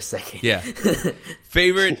there for a second. Yeah.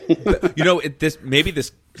 Favorite, this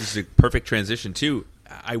is a perfect transition too.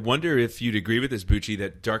 I wonder if you'd agree with this, Bucci,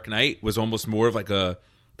 that Dark Knight was almost more of like the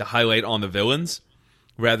highlight on the villains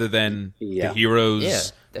rather than the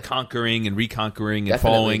heroes conquering and reconquering and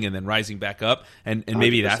falling and then rising back up. And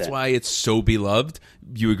maybe 100%. That's why it's so beloved.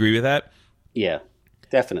 You agree with that? Yeah.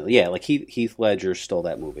 Definitely, yeah. Like Heath Ledger stole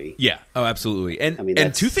that movie. Yeah, oh, absolutely. And I mean,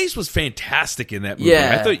 and Two-Face was fantastic in that movie.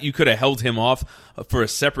 Yeah. I thought you could have held him off for a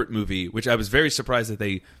separate movie, which I was very surprised that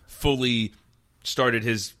they fully started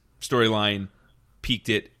his storyline, peaked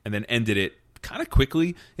it, and then ended it kind of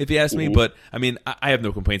quickly, if you ask me. But, I mean, I have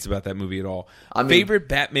no complaints about that movie at all. Favorite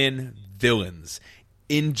Batman villains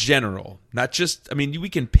in general. Not just, I mean, we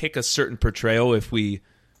can pick a certain portrayal if we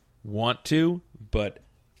want to, but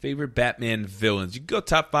favorite Batman villains. You can go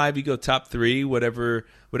top 5, you go top 3, whatever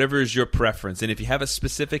is your preference. And if you have a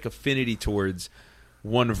specific affinity towards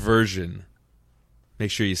one version,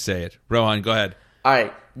 make sure you say it. Rohan, go ahead. All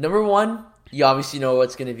right, number 1, you obviously know what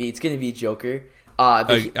it's going to be. It's going to be Joker. I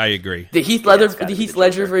agree. The Heath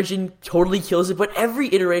Ledger version totally kills it, but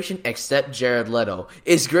every iteration except Jared Leto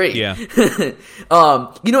is great. Yeah. It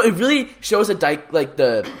really shows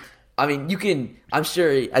I'm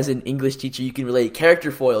sure as an English teacher you can relate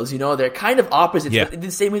character foils, they're kind of opposites, but in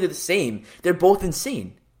the same way they're the same. They're both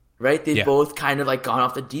insane, right? They've both kind of like gone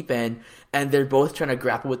off the deep end, and they're both trying to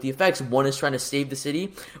grapple with the effects. One is trying to save the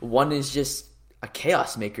city, one is just a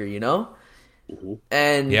chaos maker,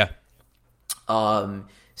 And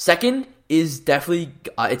second is definitely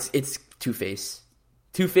it's Two-Face.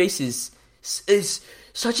 Two-Face is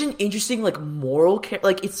such an interesting moral character.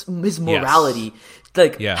 Like it's his morality,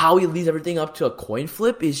 how he leads everything up to a coin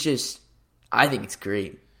flip is just. I think it's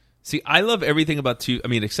great. See, I love everything about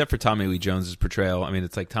except for Tommy Lee Jones' portrayal. I mean,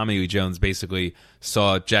 it's like Tommy Lee Jones basically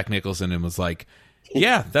saw Jack Nicholson and was like,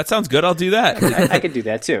 "Yeah, that sounds good. I'll do that." I could do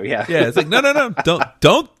that too. Yeah. Yeah. It's like, no,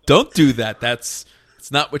 don't do that.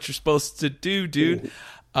 It's not what you're supposed to do, dude.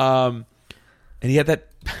 And he had that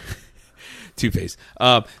Two-Face.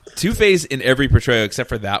 Two-Face in every portrayal except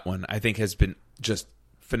for that one, I think has been just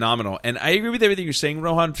phenomenal. And I agree with everything you're saying,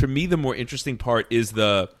 Rohan. For me, the more interesting part is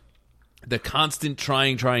the constant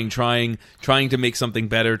trying to make something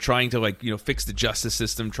better, trying to fix the justice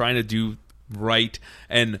system, trying to do right,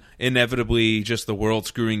 and inevitably just the world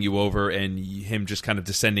screwing you over and him just kind of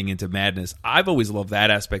descending into madness. I've always loved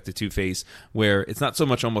that aspect of Two-Face, where it's not so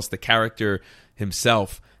much almost the character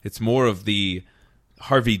himself, it's more of the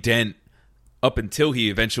Harvey Dent up until he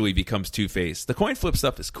eventually becomes Two-Face. The coin flip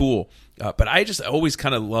stuff is cool, but I just always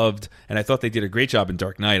kind of loved, and I thought they did a great job in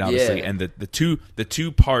Dark Knight, obviously, and the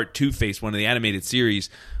two-part Two-Face, one of the animated series,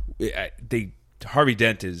 Harvey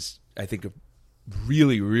Dent is, I think, a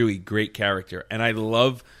really, really great character, and I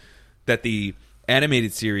love that the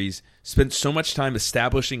animated series spent so much time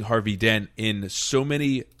establishing Harvey Dent in so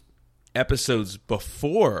many episodes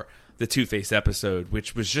before the Two-Face episode,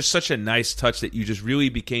 which was just such a nice touch that you just really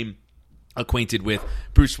became acquainted with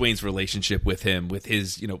Bruce Wayne's relationship with him, with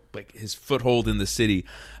his, his foothold in the city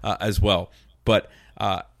as well. But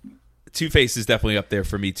Two-Face is definitely up there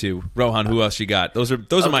for me too. Rohan, who else you got? Those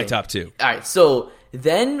are my top 2. All right, so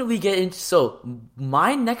then we get into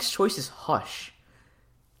my next choice is Hush.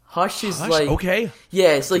 Hush is okay.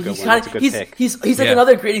 Yeah, it's like he's kind of he's like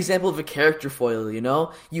another great example of a character foil.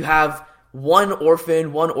 You have one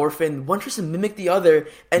orphan, one tries to mimic the other,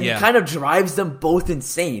 and he kind of drives them both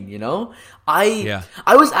insane, I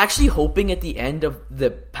was actually hoping at the end of the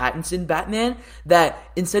Pattinson Batman that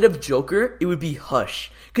instead of Joker, it would be Hush.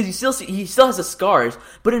 Because he still has the scars,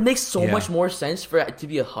 but it makes so much more sense for it to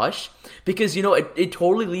be a Hush. Because, it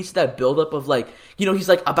totally leads to that buildup of, he's,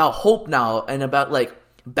 about hope now and about,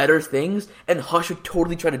 better things. And Hush would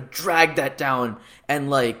totally try to drag that down and,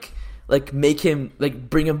 make him,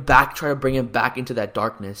 bring him back, try to bring him back into that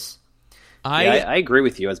darkness. I agree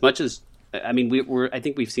with you. As much as, I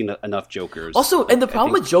think we've seen enough Jokers. Also, and the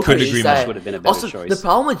problem with Joker is that would have been a better choice. The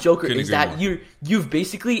problem with Joker is that you've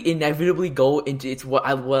basically inevitably go into it's what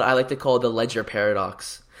I like to call the Ledger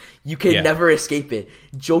paradox. You can never escape it.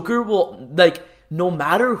 Joker will no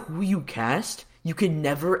matter who you cast, you can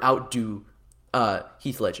never outdo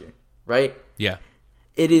Heath Ledger, right? Yeah.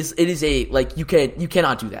 It is a you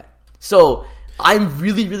cannot do that. So I'm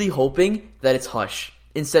really, really hoping that it's Hush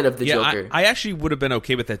instead of the Joker. I actually would have been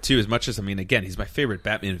okay with that too, as much as, again, he's my favorite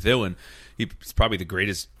Batman villain. He's probably the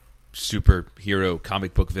greatest superhero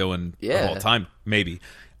comic book villain of all time, maybe.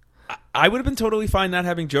 I would have been totally fine not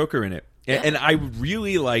having Joker in it. Yeah. And I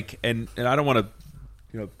really and I don't want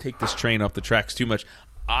to take this train off the tracks too much.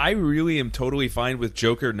 I really am totally fine with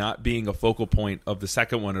Joker not being a focal point of the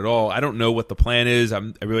second one at all. I don't know what the plan is. I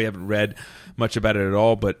really haven't read much about it at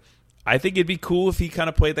all, but I think it'd be cool if he kind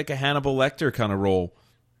of played like a Hannibal Lecter kind of role,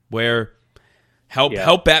 where help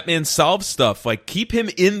Batman solve stuff. Keep him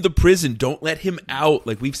in the prison. Don't let him out.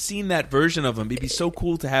 We've seen that version of him. It'd be so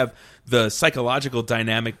cool to have the psychological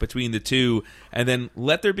dynamic between the two, and then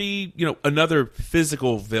let there be, another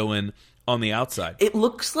physical villain on the outside. It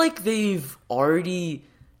looks like they've already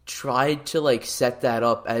tried to like set that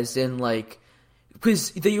up, as in like,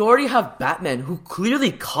 because they already have Batman who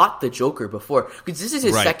clearly caught the Joker before, because this is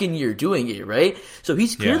his second year doing it, right? So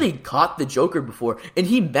he's clearly caught the Joker before, and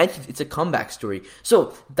he mentioned it's a comeback story.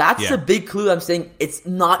 So that's the big clue. I'm saying it's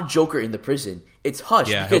not Joker in the prison. It's Hush.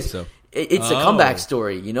 Yeah, because I hope so. It's a comeback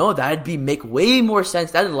story, you know? That'd make way more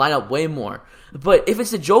sense. That'd line up way more. But if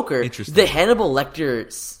it's the Joker, the Hannibal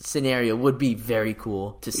Lecter scenario would be very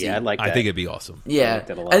cool to see. Yeah, I'd like that. I think it'd be awesome. Yeah. I like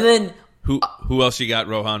that a lot. And then who else you got,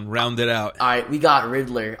 Rohan? Round it out. all right, we got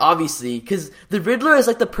Riddler, obviously, because the Riddler is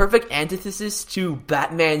like the perfect antithesis to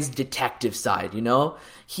Batman's detective side, you know?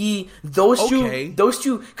 Those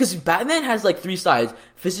two, because Batman has like three sides: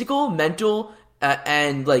 physical, mental,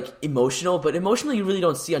 and like emotional. But emotional, you really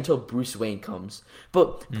don't see until Bruce Wayne comes.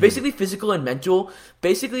 But basically, physical and mental.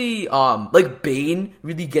 Basically, like Bane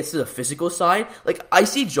really gets to the physical side. Like I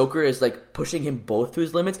see Joker as like pushing him both to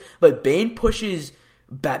his limits, but Bane pushes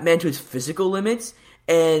Batman to his physical limits,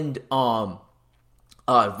 and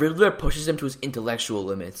Riddler pushes him to his intellectual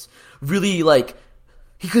limits. Really, like,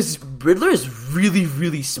 because Riddler is really,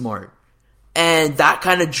 really smart. And that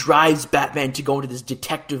kind of drives Batman to go into this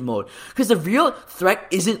detective mode. Because the real threat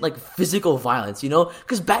isn't, like, physical violence, you know?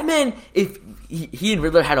 Because Batman, if he and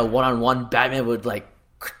Riddler had a one-on-one, Batman would, like,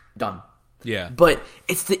 done. Yeah. But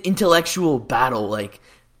it's the intellectual battle, like,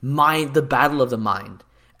 the battle of the mind.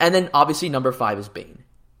 And then, obviously, number 5 is Bane.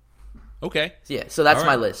 Okay. Yeah, so that's All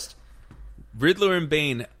my right. list. Riddler and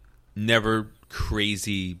Bane, never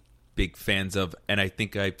crazy big fans of, and I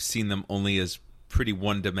think I've seen them only as pretty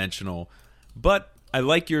one-dimensional. But I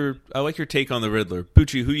like your take on the Riddler.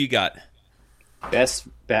 Bucci, who you got? Best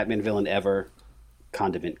Batman villain ever,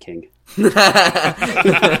 Condiment King.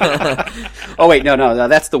 Oh wait, no,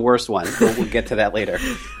 that's the worst one. We'll get to that later.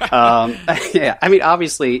 Yeah, I mean,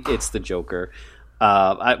 obviously it's the Joker.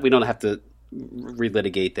 We don't have to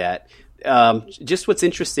relitigate that. Just what's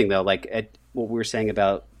interesting though, like at what we were saying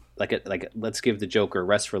about like let's give the Joker a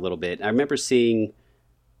rest for a little bit. I remember seeing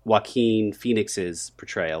Joaquin Phoenix's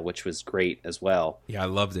portrayal, which was great as well. Yeah, I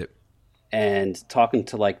loved it. And talking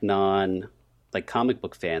to like comic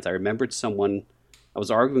book fans, I remembered someone. I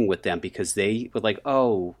was arguing with them because they were like,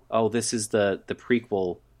 "Oh, this is the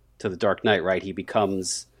prequel to The Dark Knight, right? He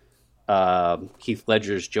becomes Heath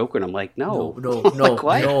Ledger's Joker," and I'm like, "No, like,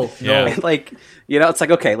 what? no." And like, you know, it's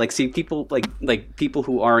like, okay, like, see, people like people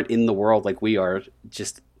who aren't in the world like we are,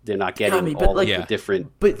 just they're not getting all like, the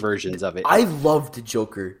different versions of it. I loved the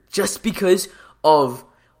Joker just because of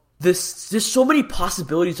this. There's so many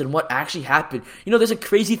possibilities on what actually happened. You know, there's a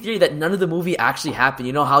crazy theory that none of the movie actually happened.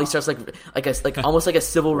 You know how he starts like almost like a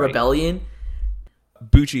civil rebellion.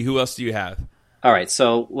 Bucci, who else do you have? All right,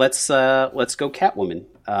 so let's go Catwoman.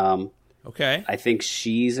 Okay. I think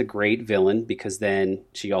she's a great villain because then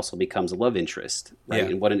she also becomes a love interest, right? Yeah.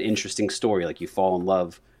 And what an interesting story. Like, you fall in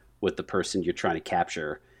love with the person you're trying to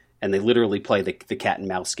capture, and they literally play the cat and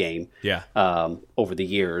mouse game. Yeah. Over the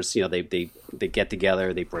years, you know, they get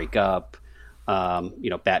together, they break up. You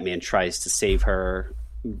know, Batman tries to save her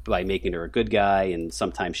by making her a good guy, and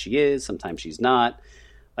sometimes she is, sometimes she's not.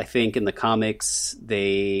 I think in the comics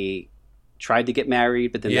they tried to get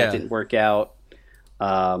married, but then that didn't work out.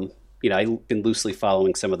 You know, I've been loosely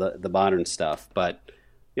following some of the modern stuff, but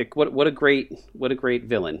like, what a great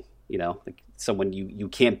villain. You know, like someone you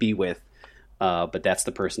can't be with, but that's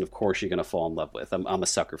the person, of course, you're going to fall in love with. I'm a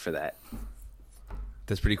sucker for that.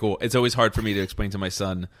 That's pretty cool. It's always hard for me to explain to my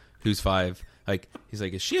son, who's 5. Like, he's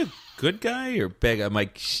like, "Is she a good guy or bad guy?" I'm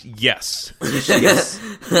like, "Yes." Yes.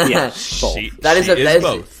 Yeah. Both.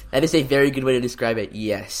 That is a very good way to describe it.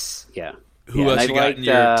 Yes. Yeah. Who else you got in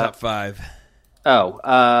your top 5?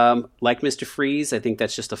 Like Mr. Freeze. I think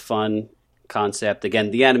that's just a fun concept.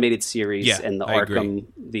 Again, the animated series and the Arkham,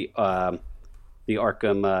 the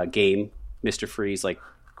Arkham game, Mr. Freeze, like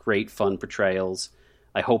great fun portrayals.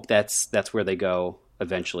 I hope that's where they go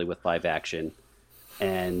eventually with live action.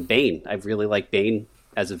 And Bane, I really like Bane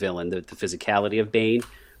as a villain, the physicality of Bane,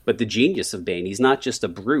 but the genius of Bane. He's not just a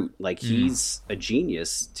brute; like he's a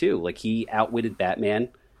genius too. Like, he outwitted Batman.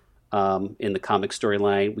 In the comic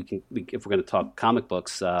storyline, if we're going to talk comic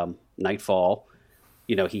books, Nightfall,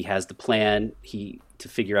 you know, he has the plan to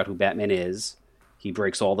figure out who Batman is. He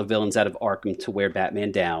breaks all the villains out of Arkham to wear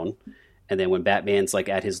Batman down, and then when Batman's like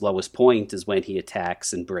at his lowest point is when he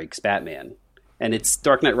attacks and breaks Batman. And it's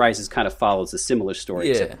Dark Knight Rises kind of follows a similar story.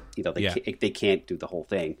 Except, you know, they can't do the whole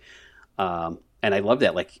thing. And I love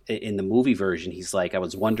that. Like in the movie version, he's like, I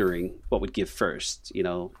was wondering what would give first, you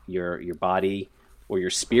know, your body or your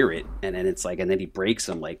spirit, and then it's like, and then he breaks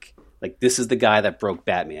him. Like this is the guy that broke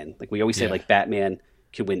Batman. Like we always say, like Batman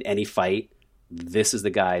can win any fight, this is the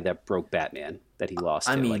guy that broke Batman that he lost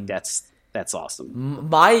to. Like that's awesome.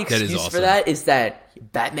 My excuse awesome. for that is that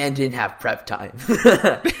Batman didn't have prep time.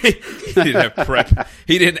 He didn't have prep.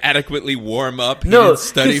 He didn't adequately warm up. He didn't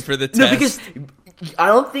study for the test.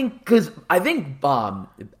 No, because I think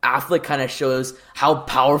Affleck kind of shows how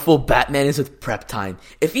powerful Batman is with prep time.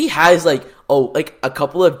 If he has like a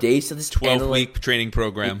couple of days to this 12-week training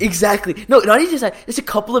program. Exactly. No, not even just that. It's a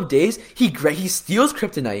couple of days. He steals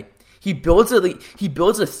kryptonite. He builds a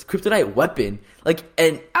kryptonite weapon. Like,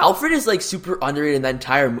 and Alfred is like super underrated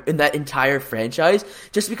in that entire franchise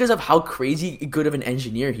just because of how crazy good of an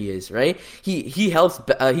engineer he is. Right? He helps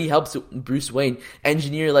Bruce Wayne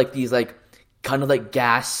engineer like these like kind of like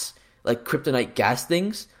gas, like kryptonite gas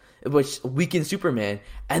things, which weaken Superman.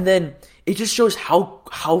 And then it just shows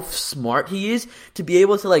how smart he is to be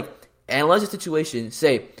able to like analyze the situation,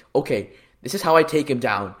 say, okay, this is how I take him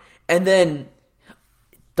down, and then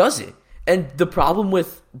does it. And the problem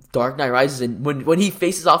with Dark Knight Rises, and when he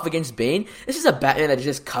faces off against Bane, this is a Batman that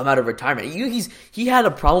just come out of retirement. He had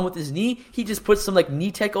a problem with his knee. He just puts some like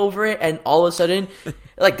knee tech over it, and all of a sudden,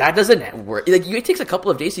 like that doesn't work. Like it takes a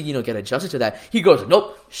couple of days to get adjusted to that. He goes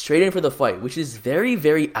nope, straight in for the fight, which is very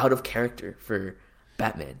very out of character for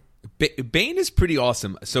Batman. Bane is pretty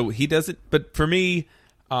awesome. So he doesn't. But for me,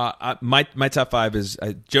 my top 5 is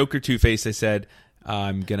Joker, Two-Face. I said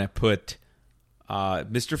I'm gonna put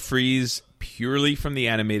Mr. Freeze purely from the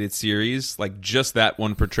animated series. Like just that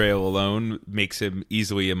one portrayal alone makes him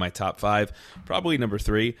easily in my top 5. Probably number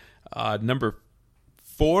 3. Number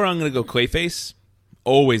 4, I'm gonna go Clayface.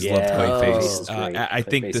 Always loved Clayface. I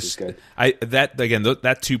think Clayface this. Good.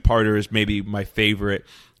 That two-parter is maybe my favorite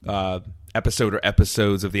episode or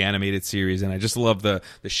episodes of the animated series, and I just love the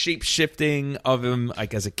shape shifting of him.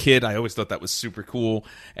 Like as a kid, I always thought that was super cool,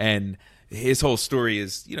 and his whole story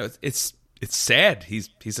is it's sad. He's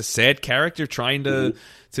a sad character trying to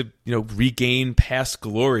regain past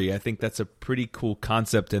glory. I think that's a pretty cool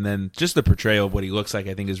concept, and then just the portrayal of what he looks like,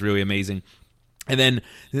 I think, is really amazing. And then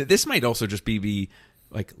this might also just be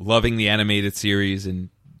like loving the animated series and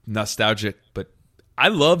nostalgic, but I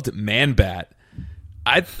loved Man-Bat.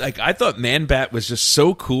 I thought Man-Bat was just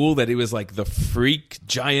so cool that he was like the freak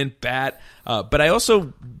giant bat. But I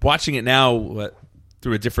also, watching it now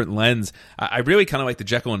through a different lens, I really kind of like the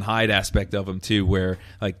Jekyll and Hyde aspect of him too, where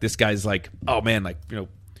like this guy's like, oh man, like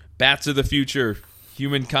bats are the future.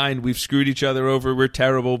 Humankind, we've screwed each other over. We're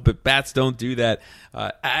terrible, but bats don't do that.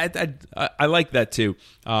 I like that too.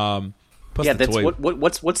 Plus yeah, the that's toy.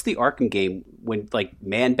 What's the Arkham game when like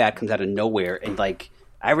Man-Bat comes out of nowhere and like.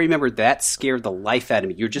 I remember that scared the life out of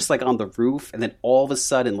me. You're just like on the roof, and then all of a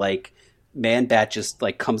sudden, like Man-Bat just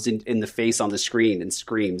like comes in the face on the screen and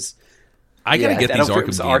screams. I gotta get these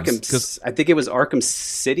Arkham games because I think it was Arkham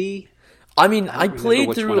City. I mean, I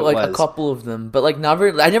played through like a couple of them, but like I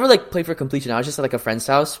never like played for completion. I was just at like a friend's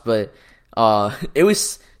house, but it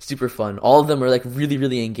was super fun. All of them were like really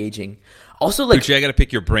really engaging. Also, like, Bucci, I got to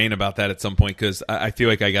pick your brain about that at some point because I feel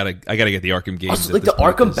like I gotta get the Arkham games. Also, like the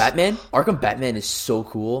Arkham Batman. Arkham Batman is so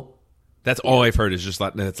cool. That's all I've heard is just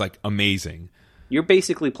like it's like amazing. You're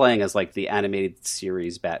basically playing as like the animated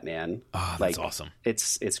series Batman. Oh, that's awesome.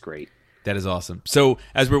 It's great. That is awesome. So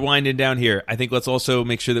as we're winding down here, I think let's also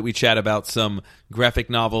make sure that we chat about some graphic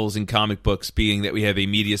novels and comic books, being that we have a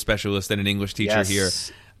media specialist and an English teacher here.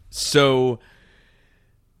 So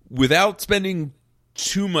without spending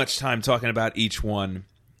too much time talking about each one,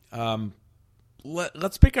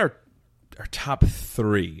 let's pick our top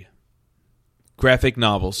 3 graphic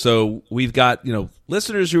novels. So we've got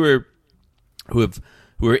listeners who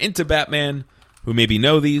are into Batman, who maybe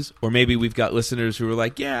know these, or maybe we've got listeners who are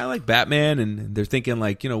like, yeah, I like Batman, and they're thinking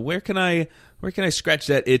like, where can I scratch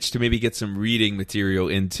that itch to maybe get some reading material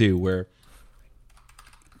into?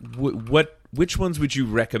 Which ones would you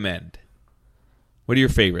recommend? What are your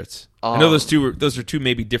favorites? I know those are two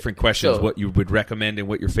maybe different questions. What you would recommend and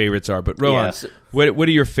what your favorites are. But Rohan, what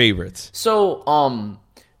are your favorites? So,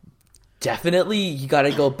 definitely you got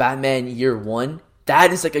to go Batman Year One.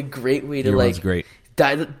 That is like a great way to Year One's great.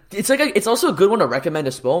 That it's like it's also a good one to recommend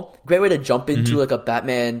as well. Great way to jump into like a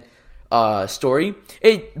Batman story.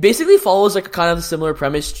 It basically follows like kind of a similar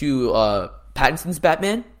premise to Pattinson's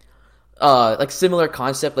Batman. Like similar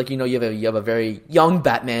concept, like you have a very young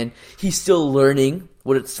Batman. He's still learning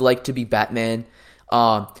what it's like to be Batman.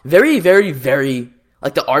 Very, very, very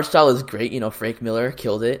like the art style is great. Frank Miller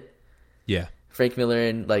killed it. Yeah, Frank Miller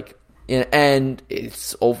and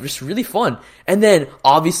it's just really fun. And then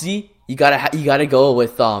obviously you gotta go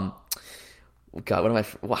with God.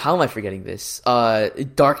 How am I forgetting this?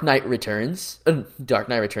 Dark Knight Returns. Dark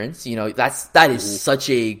Knight Returns. That is such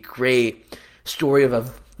a great story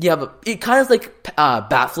of it kind of like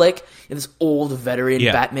Batfleck, and this old veteran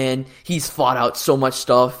Batman. He's fought out so much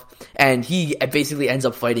stuff, and he basically ends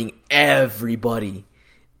up fighting everybody.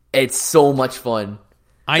 It's so much fun.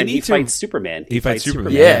 He fights Superman. He fights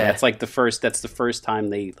Superman. Yeah, that's like the first time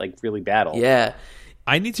they like really battle. Yeah,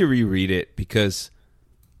 I need to reread it because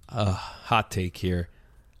hot take here.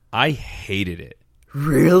 I hated it.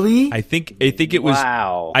 Really? I think it was.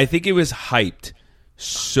 Wow. I think it was hyped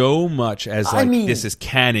so much as like this is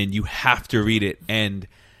canon. You have to read it, and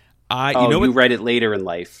you read it later in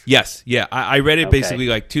life. Yes, yeah. I read it basically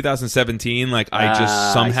like 2017. Like I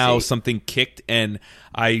just somehow something kicked, and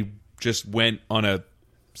I just went on a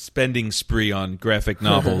spending spree on graphic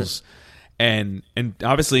novels, and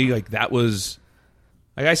obviously like that was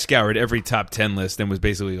like I scoured every top 10 list and was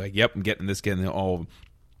basically like, yep, I'm getting all.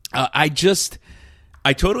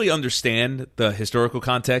 I totally understand the historical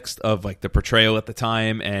context of like the portrayal at the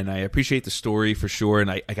time, and I appreciate the story for sure, and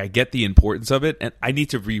I get the importance of it, and I need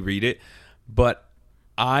to reread it, but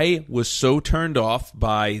I was so turned off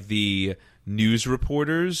by the news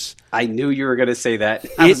reporters. I knew you were going to say that.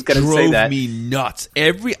 I was going to say that. It drove me nuts. I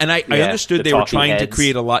understood they were trying to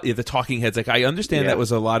create a lot. The talking heads. Like I understand that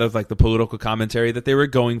was a lot of like the political commentary that they were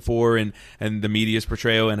going for, and the media's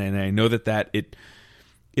portrayal, and I know that it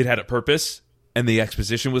had a purpose. And the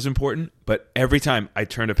exposition was important, but every time I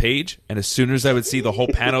turned a page, and as soon as I would see the whole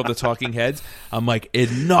panel of the talking heads, I'm like,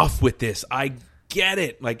 enough with this. I get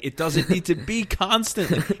it. Like, it doesn't need to be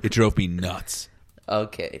constantly. It drove me nuts.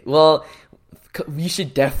 Okay. Well, you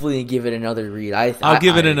should definitely give it another read. I'll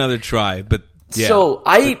give it another try, but yeah. So,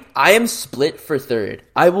 I am split for third.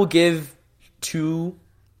 I will give two...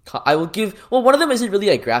 one of them isn't really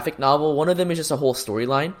a graphic novel. One of them is just a whole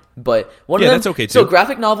storyline, but one of them... that's okay, too. So,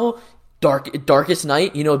 graphic novel... Darkest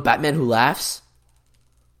Night, Batman Who Laughs.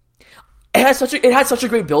 It had such a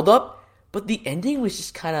great build up, but the ending was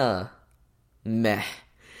just kind of meh.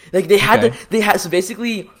 Like so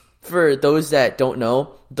basically, for those that don't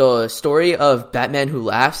know, the story of Batman Who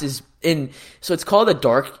Laughs so it's called a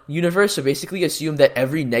dark universe, so basically assume that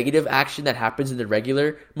every negative action that happens in the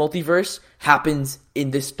regular multiverse happens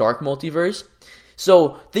in this dark multiverse.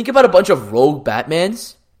 So think about a bunch of rogue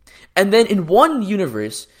Batmans, and then in one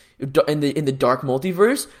universe, in the dark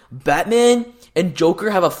multiverse, Batman and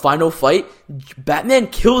Joker have a final fight. Batman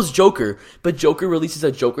kills Joker, but Joker releases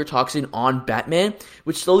a Joker toxin on Batman,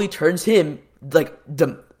 which slowly turns him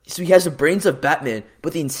so he has the brains of Batman,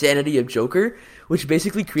 but the insanity of Joker, which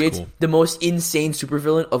basically creates the most insane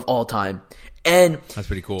supervillain of all time. And that's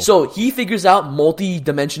pretty cool. So he figures out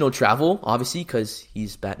multi-dimensional travel, obviously, because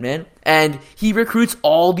he's Batman, and he recruits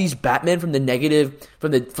all these Batmen from the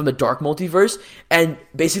dark multiverse, and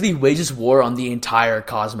basically wages war on the entire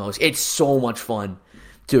cosmos. It's so much fun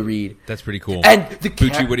to read. That's pretty cool. And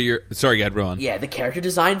Bucci, what are your? Sorry, go ahead, Rohan. Yeah, the character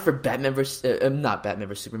design for Batman versus not Batman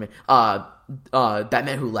versus Superman.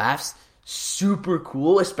 Batman Who Laughs, super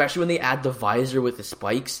cool, especially when they add the visor with the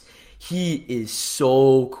spikes. He is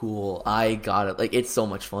so cool. I got it. Like, it's so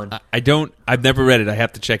much fun. I've never read it. I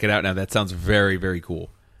have to check it out now. That sounds very, very cool.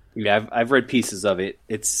 Yeah, I've read pieces of it.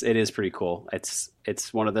 It is pretty cool. It's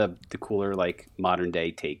one of the cooler like modern day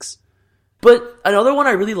takes. But another one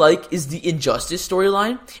I really like is the Injustice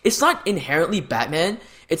storyline. It's not inherently Batman.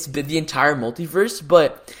 It's the entire multiverse,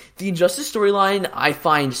 but the Injustice storyline I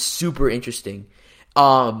find super interesting.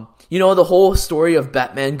 The whole story of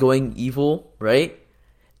Batman going evil, right?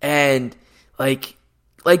 And like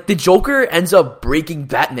the Joker ends up breaking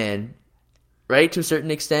Batman, right, to a certain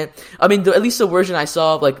extent. I mean, at least the version I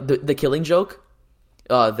saw of like the Killing Joke,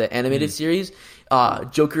 the animated series,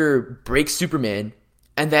 Joker breaks Superman,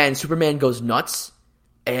 and then Superman goes nuts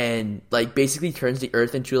and like basically turns the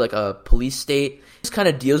Earth into like a police state. Just kind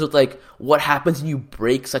of deals with like what happens when you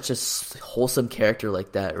break such a wholesome character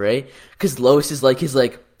like that, right? Because Lois is like his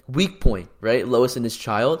like weak point, right? Lois and his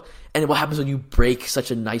child. And what happens when you break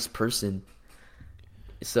such a nice person?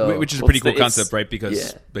 So, which is a pretty cool concept, right?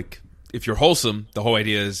 Because like if you're wholesome, the whole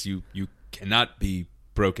idea is you cannot be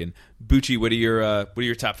broken. Bucci, what are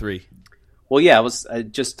your top three? Well, yeah, I was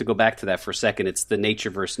just to go back to that for a second. It's the nature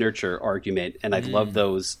versus nurture argument, and I love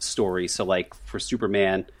those stories. So, like for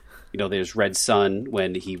Superman, there's Red Sun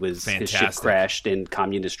when his ship crashed in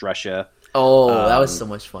communist Russia. Oh, that was so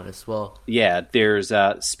much fun as well. Yeah, there's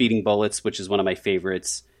Speeding Bullets, which is one of my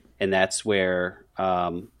favorites. And that's where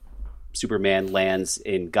Superman lands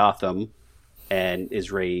in Gotham and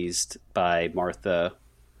is raised by Martha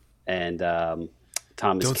and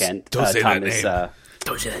Thomas Kent. Don't say Thomas, that name.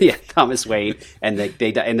 Don't say that. Yeah, Thomas Wayne, and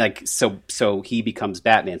they and like so he becomes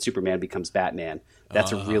Batman. Superman becomes Batman.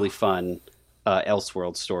 That's a really fun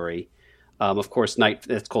Elseworld story. Of course,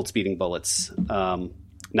 it's called Speeding Bullets.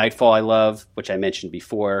 Nightfall I love, which I mentioned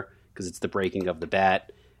before, because it's the breaking of the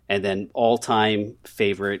bat. And then all-time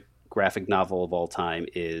favorite graphic novel of all time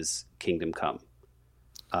is Kingdom Come.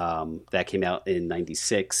 That came out in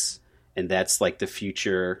 96, and that's like the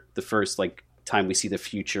future, the first like time we see the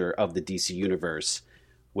future of the DC universe,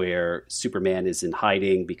 where Superman is in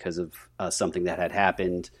hiding because of something that had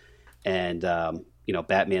happened, and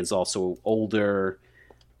Batman's also older,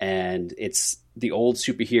 and it's the old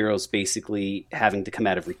superheroes basically having to come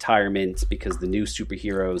out of retirement because the new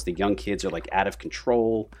superheroes, the young kids, are like out of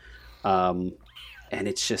control. And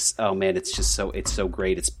it's just, oh man, it's so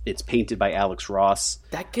great. It's painted by Alex Ross.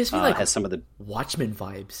 That gives me has some of the Watchmen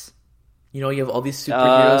vibes. You have all these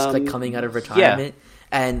superheroes like coming out of retirement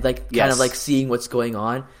and like kind of like seeing what's going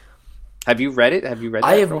on. Have you read it? Have you read that?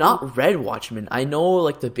 I have not read Watchmen. I know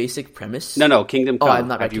like the basic premise. No, Kingdom Come. Oh, I've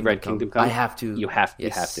not read Have you read Kingdom Come? I have to. You have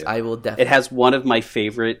Yes, to. I will definitely. It has one of my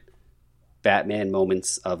favorite Batman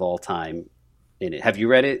moments of all time in it. Have you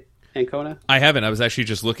read it, Ancona? I haven't. I was actually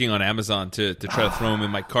just looking on Amazon to try to throw them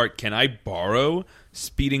in my cart. Can I borrow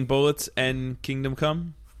Speeding Bullets and Kingdom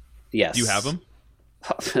Come? Yes. Do you have them?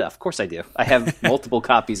 Of course I do. I have multiple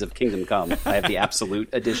copies of Kingdom Come. I have the Absolute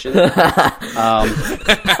Edition.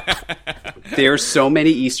 There's so many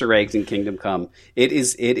Easter eggs in Kingdom Come. It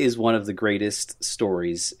is one of the greatest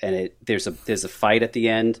stories, and there's a fight at the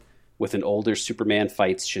end with an older Superman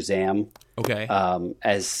fights Shazam. Okay.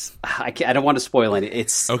 As I don't want to spoil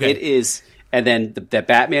it. Okay. It is, and then the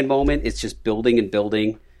Batman moment. It's just building and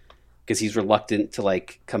building because he's reluctant to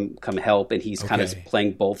like come help, and he's kind of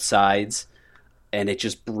playing both sides. And it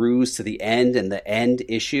just brews to the end, and the end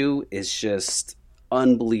issue is just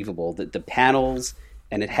unbelievable. The panels,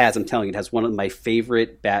 and I'm telling you, it has one of my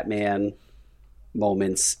favorite Batman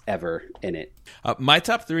moments ever in it. My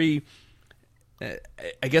top three,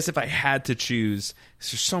 I guess if I had to choose,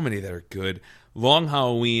 there's so many that are good. Long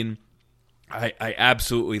Halloween, I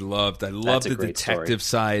absolutely loved. I love the detective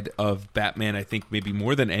side of Batman, I think maybe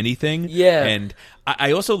more than anything. Yeah. And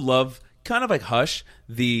I also love, kind of like Hush,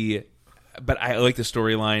 but I like the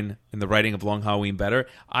storyline and the writing of Long Halloween better.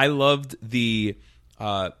 I loved the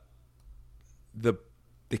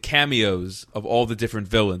cameos of all the different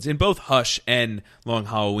villains in both Hush and Long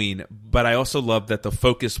Halloween, but I also loved that the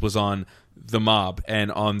focus was on the mob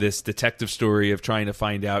and on this detective story of trying to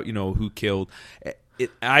find out, who killed.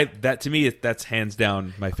 That to me, that's hands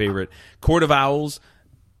down my favorite. Court of Owls,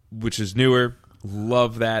 which is newer.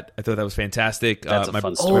 Love that. I thought that was fantastic. That's a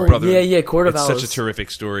fun story. Court of Owls. It's such a terrific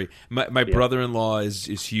story. My brother-in-law is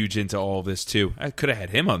huge into all of this too. I could have had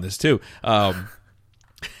him on this too.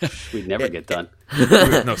 We'd never get done.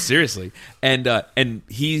 No, seriously. And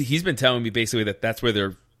he's been telling me basically that's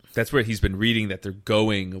where he's been reading that they're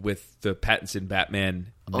going with the Pattinson Batman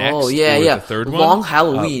next. Oh yeah. The third one. Long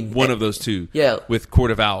Halloween. One of those two. Yeah. With Court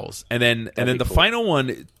of Owls, and then the final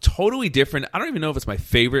one, totally different. I don't even know if it's my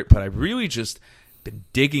favorite, but I've really just been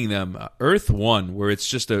digging them. Earth One, where it's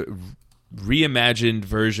just a reimagined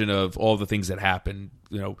version of all the things that happened.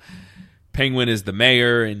 Penguin is the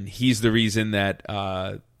mayor, and he's the reason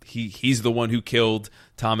that he's the one who killed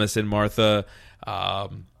Thomas and Martha.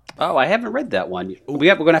 Oh, I haven't read that one.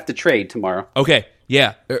 We're going to have to trade tomorrow. Okay,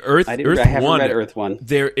 yeah. I haven't read Earth One.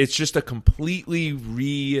 It's just a completely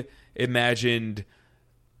reimagined,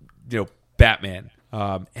 Batman,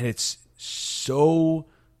 and it's so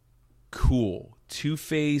cool.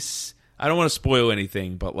 Two-Face. I don't want to spoil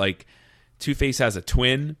anything, but like Two-Face has a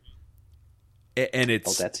twin, and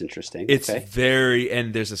it's that's interesting. It's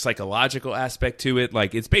and there's a psychological aspect to it.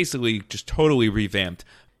 Like it's basically just totally revamped.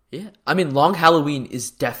 Yeah, I mean, Long Halloween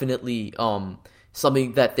is definitely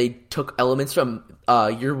something that they took elements from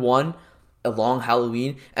Year One, a Long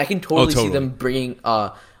Halloween. I can totally see them bringing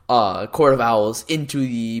Court of Owls into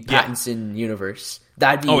the Pattinson universe.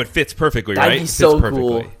 It fits perfbefectly, right? That'd be so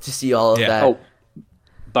cool to see all of that. Oh,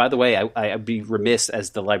 by the way, I'd be remiss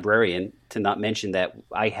as the librarian to not mention that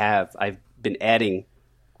I've been adding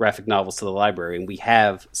graphic novels to the library, and we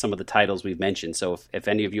have some of the titles we've mentioned. So if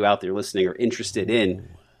any of you out there listening are interested in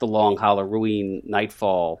the Long Halloween,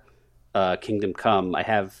 Nightfall, Kingdom Come, I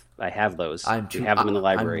have those. We have them in the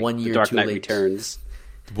library. I'm 1 year the Dark too Knight late. Returns.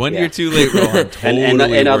 1 year too late, Rohan.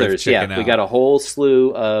 Totally and others. Yeah, we got a whole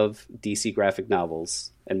slew of DC graphic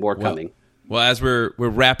novels and more coming. Well, as we're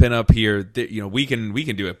wrapping up here, we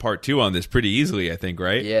can do a part 2 on this pretty easily, I think,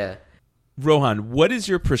 right? Yeah. Rohan, what is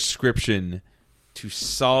your prescription to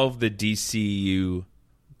solve the DCU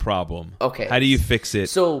problem? Okay. How do you fix it?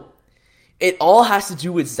 So it all has to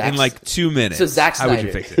do with Zack in like 2 minutes. So Zack Snyder. How would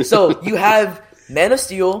you fix it? So you have Man of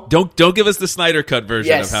Steel. Don't give us the Snyder Cut version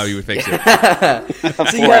Yes. of how you would fix it. So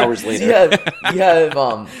 4 hours later. you have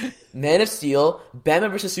Man of Steel,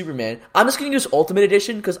 Batman vs Superman. I'm just gonna use Ultimate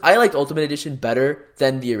Edition because I liked Ultimate Edition better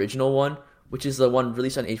than the original one, which is the one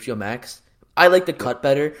released on HBO Max. I like the cut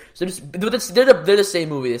better. So they're the same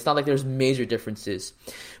movie. It's not like there's major differences.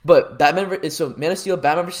 But Man of Steel,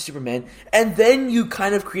 Batman vs Superman, and then you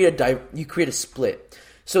kind of create a split.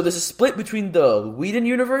 So there's a split between the Whedon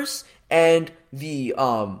universe and the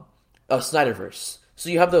Snyderverse. So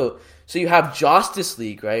you have Justice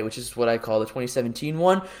League, right, which is what I call the 2017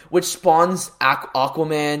 one, which spawns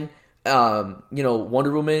Aquaman,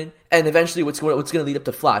 Wonder Woman, and eventually what's going to lead up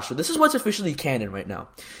to Flash. So this is what's officially canon right now.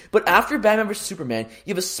 But after Batman vs Superman,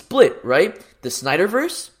 you have a split, right? The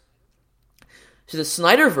Snyderverse. So the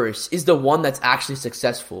Snyderverse is the one that's actually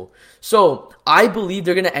successful. So I believe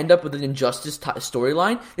they're going to end up with an Injustice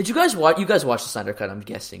storyline. Did you guys watch? You guys watched the Snyder Cut, I'm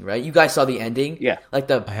guessing, right? You guys saw the ending? Yeah. I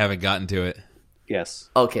haven't gotten to it. Yes.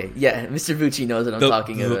 Okay, yeah, Mr. Bucci knows what I'm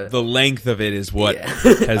talking about. The length of it is what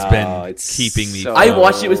has been keeping me. I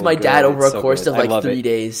watched it with my dad over a so course good. of like 3 it.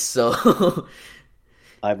 days, so...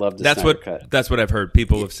 I love the That's Snyder Cut. That's what I've heard.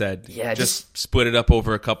 People have said. Yeah, just split it up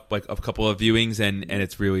over a couple of viewings, and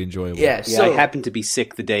it's really enjoyable. Yeah, Yeah, I happened to be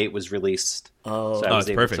sick the day it was released. Oh, so I was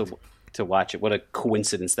it's able perfect. to watch it. What a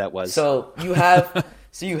coincidence that was. So you have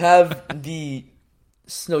the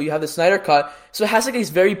Snyder Cut. So it has like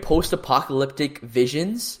these very post-apocalyptic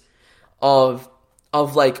visions of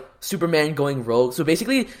like Superman going rogue. So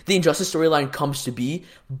basically the Injustice storyline comes to be,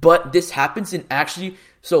 but this happens in actually,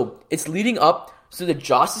 so it's leading up to the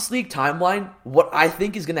Justice League timeline. What I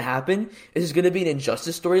think is going to happen is there's going to be an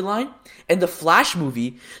Injustice storyline and the Flash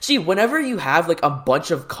movie. See, whenever you have like a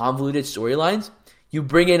bunch of convoluted storylines, you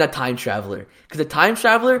bring in a time traveler because the time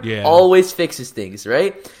traveler always fixes things,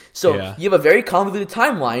 right? So you have a very convoluted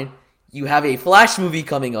timeline. You have a Flash movie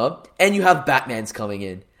coming up and you have Batman's coming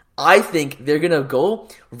in. I think they're going to go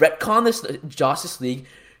retcon the Justice League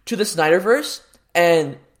to the Snyderverse,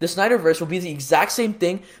 and the Snyderverse will be the exact same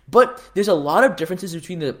thing, but there's a lot of differences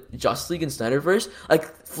between the Justice League and Snyderverse, like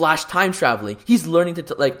Flash time traveling. He's learning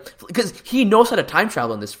to, because he knows how to time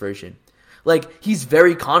travel in this version. Like, he's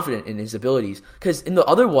very confident in his abilities, because in the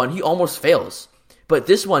other one, he almost fails. But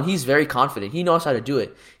this one, he's very confident. He knows how to do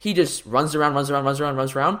it. He just runs around,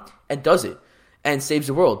 and does it. And saves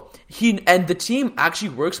the world. And the team actually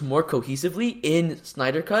works more cohesively in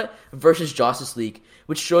Snyder Cut versus Justice League,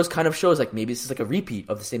 which shows like maybe this is like a repeat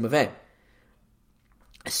of the same event.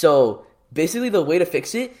 So basically the way to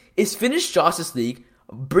fix it is finish Justice League,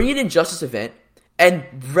 bring it in Justice event, and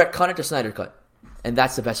retcon it to Snyder Cut. And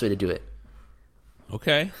that's the best way to do it.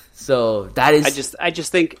 Okay. So that is I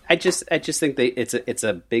just think it's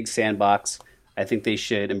a big sandbox. I think they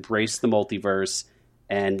should embrace the multiverse.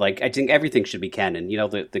 And, I think everything should be canon. You know,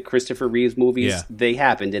 the Christopher Reeves movies, they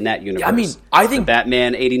happened in that universe. I mean, I think... The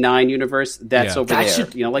Batman 89 universe, that's over there.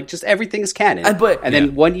 Should... You know, just everything is canon. And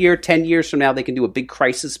then 1 year, 10 years from now, they can do a big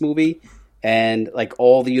Crisis movie, and,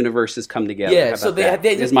 all the universes come together. Yeah, so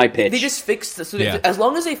is my pitch. They just fixed... as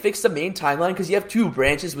long as they fix the main timeline, because you have two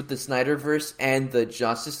branches with the Snyderverse and the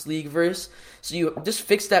Justice League verse, so you just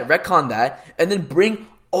fix that, retcon that, and then bring...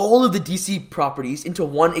 all of the DC properties into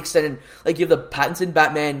one extended, you have the Pattinson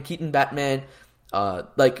Batman, Keaton Batman, the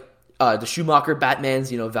Schumacher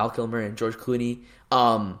Batmans, Val Kilmer and George Clooney,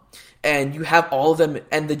 and you have all of them,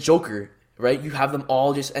 and the Joker, right? You have them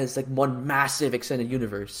all just, and it's one massive extended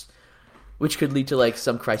universe, which could lead to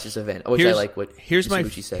some Crisis event, which I like what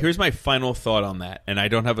Bucci said. Here's my final thought on that, and I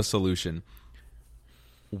don't have a solution.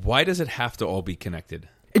 Why does it have to all be connected?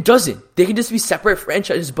 It doesn't. They can just be separate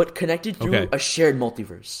franchises, but connected through a shared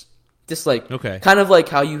multiverse. Just kind of like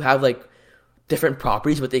how you have different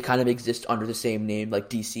properties, but they kind of exist under the same name, like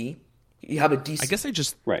DC. You have a DC. I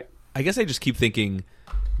guess I just keep thinking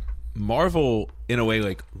Marvel, in a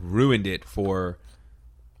way, ruined it for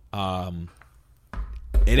any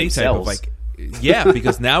themselves. type of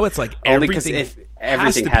because now it's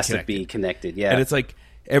everything has to be connected. Yeah, and it's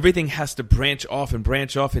everything has to branch off,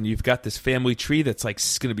 and you've got this family tree that's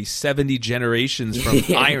going to be 70 generations from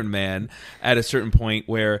Iron Man at a certain point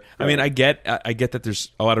where, I mean, I get that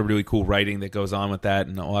there's a lot of really cool writing that goes on with that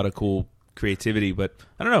and a lot of cool creativity, but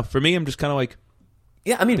I don't know. For me, I'm just kind of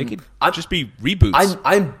yeah, I mean, they could just be reboots.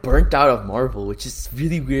 I'm burnt out of Marvel, which is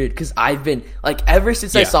really weird because I've been ever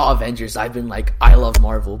since I saw Avengers, I've been I love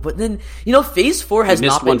Marvel. But then Phase 4 has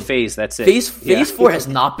not been one phase. That's it. Phase 4 has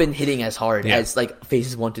not been hitting as hard as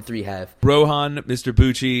phases 1 to 3 have. Rohan, Mr.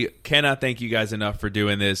 Bucci, cannot thank you guys enough for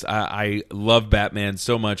doing this. I love Batman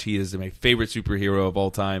so much. He is my favorite superhero of all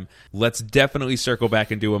time. Let's definitely circle back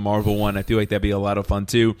and do a Marvel one. I feel like that'd be a lot of fun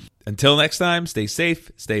too. Until next time, stay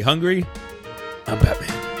safe, stay hungry. I'm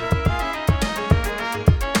Batman.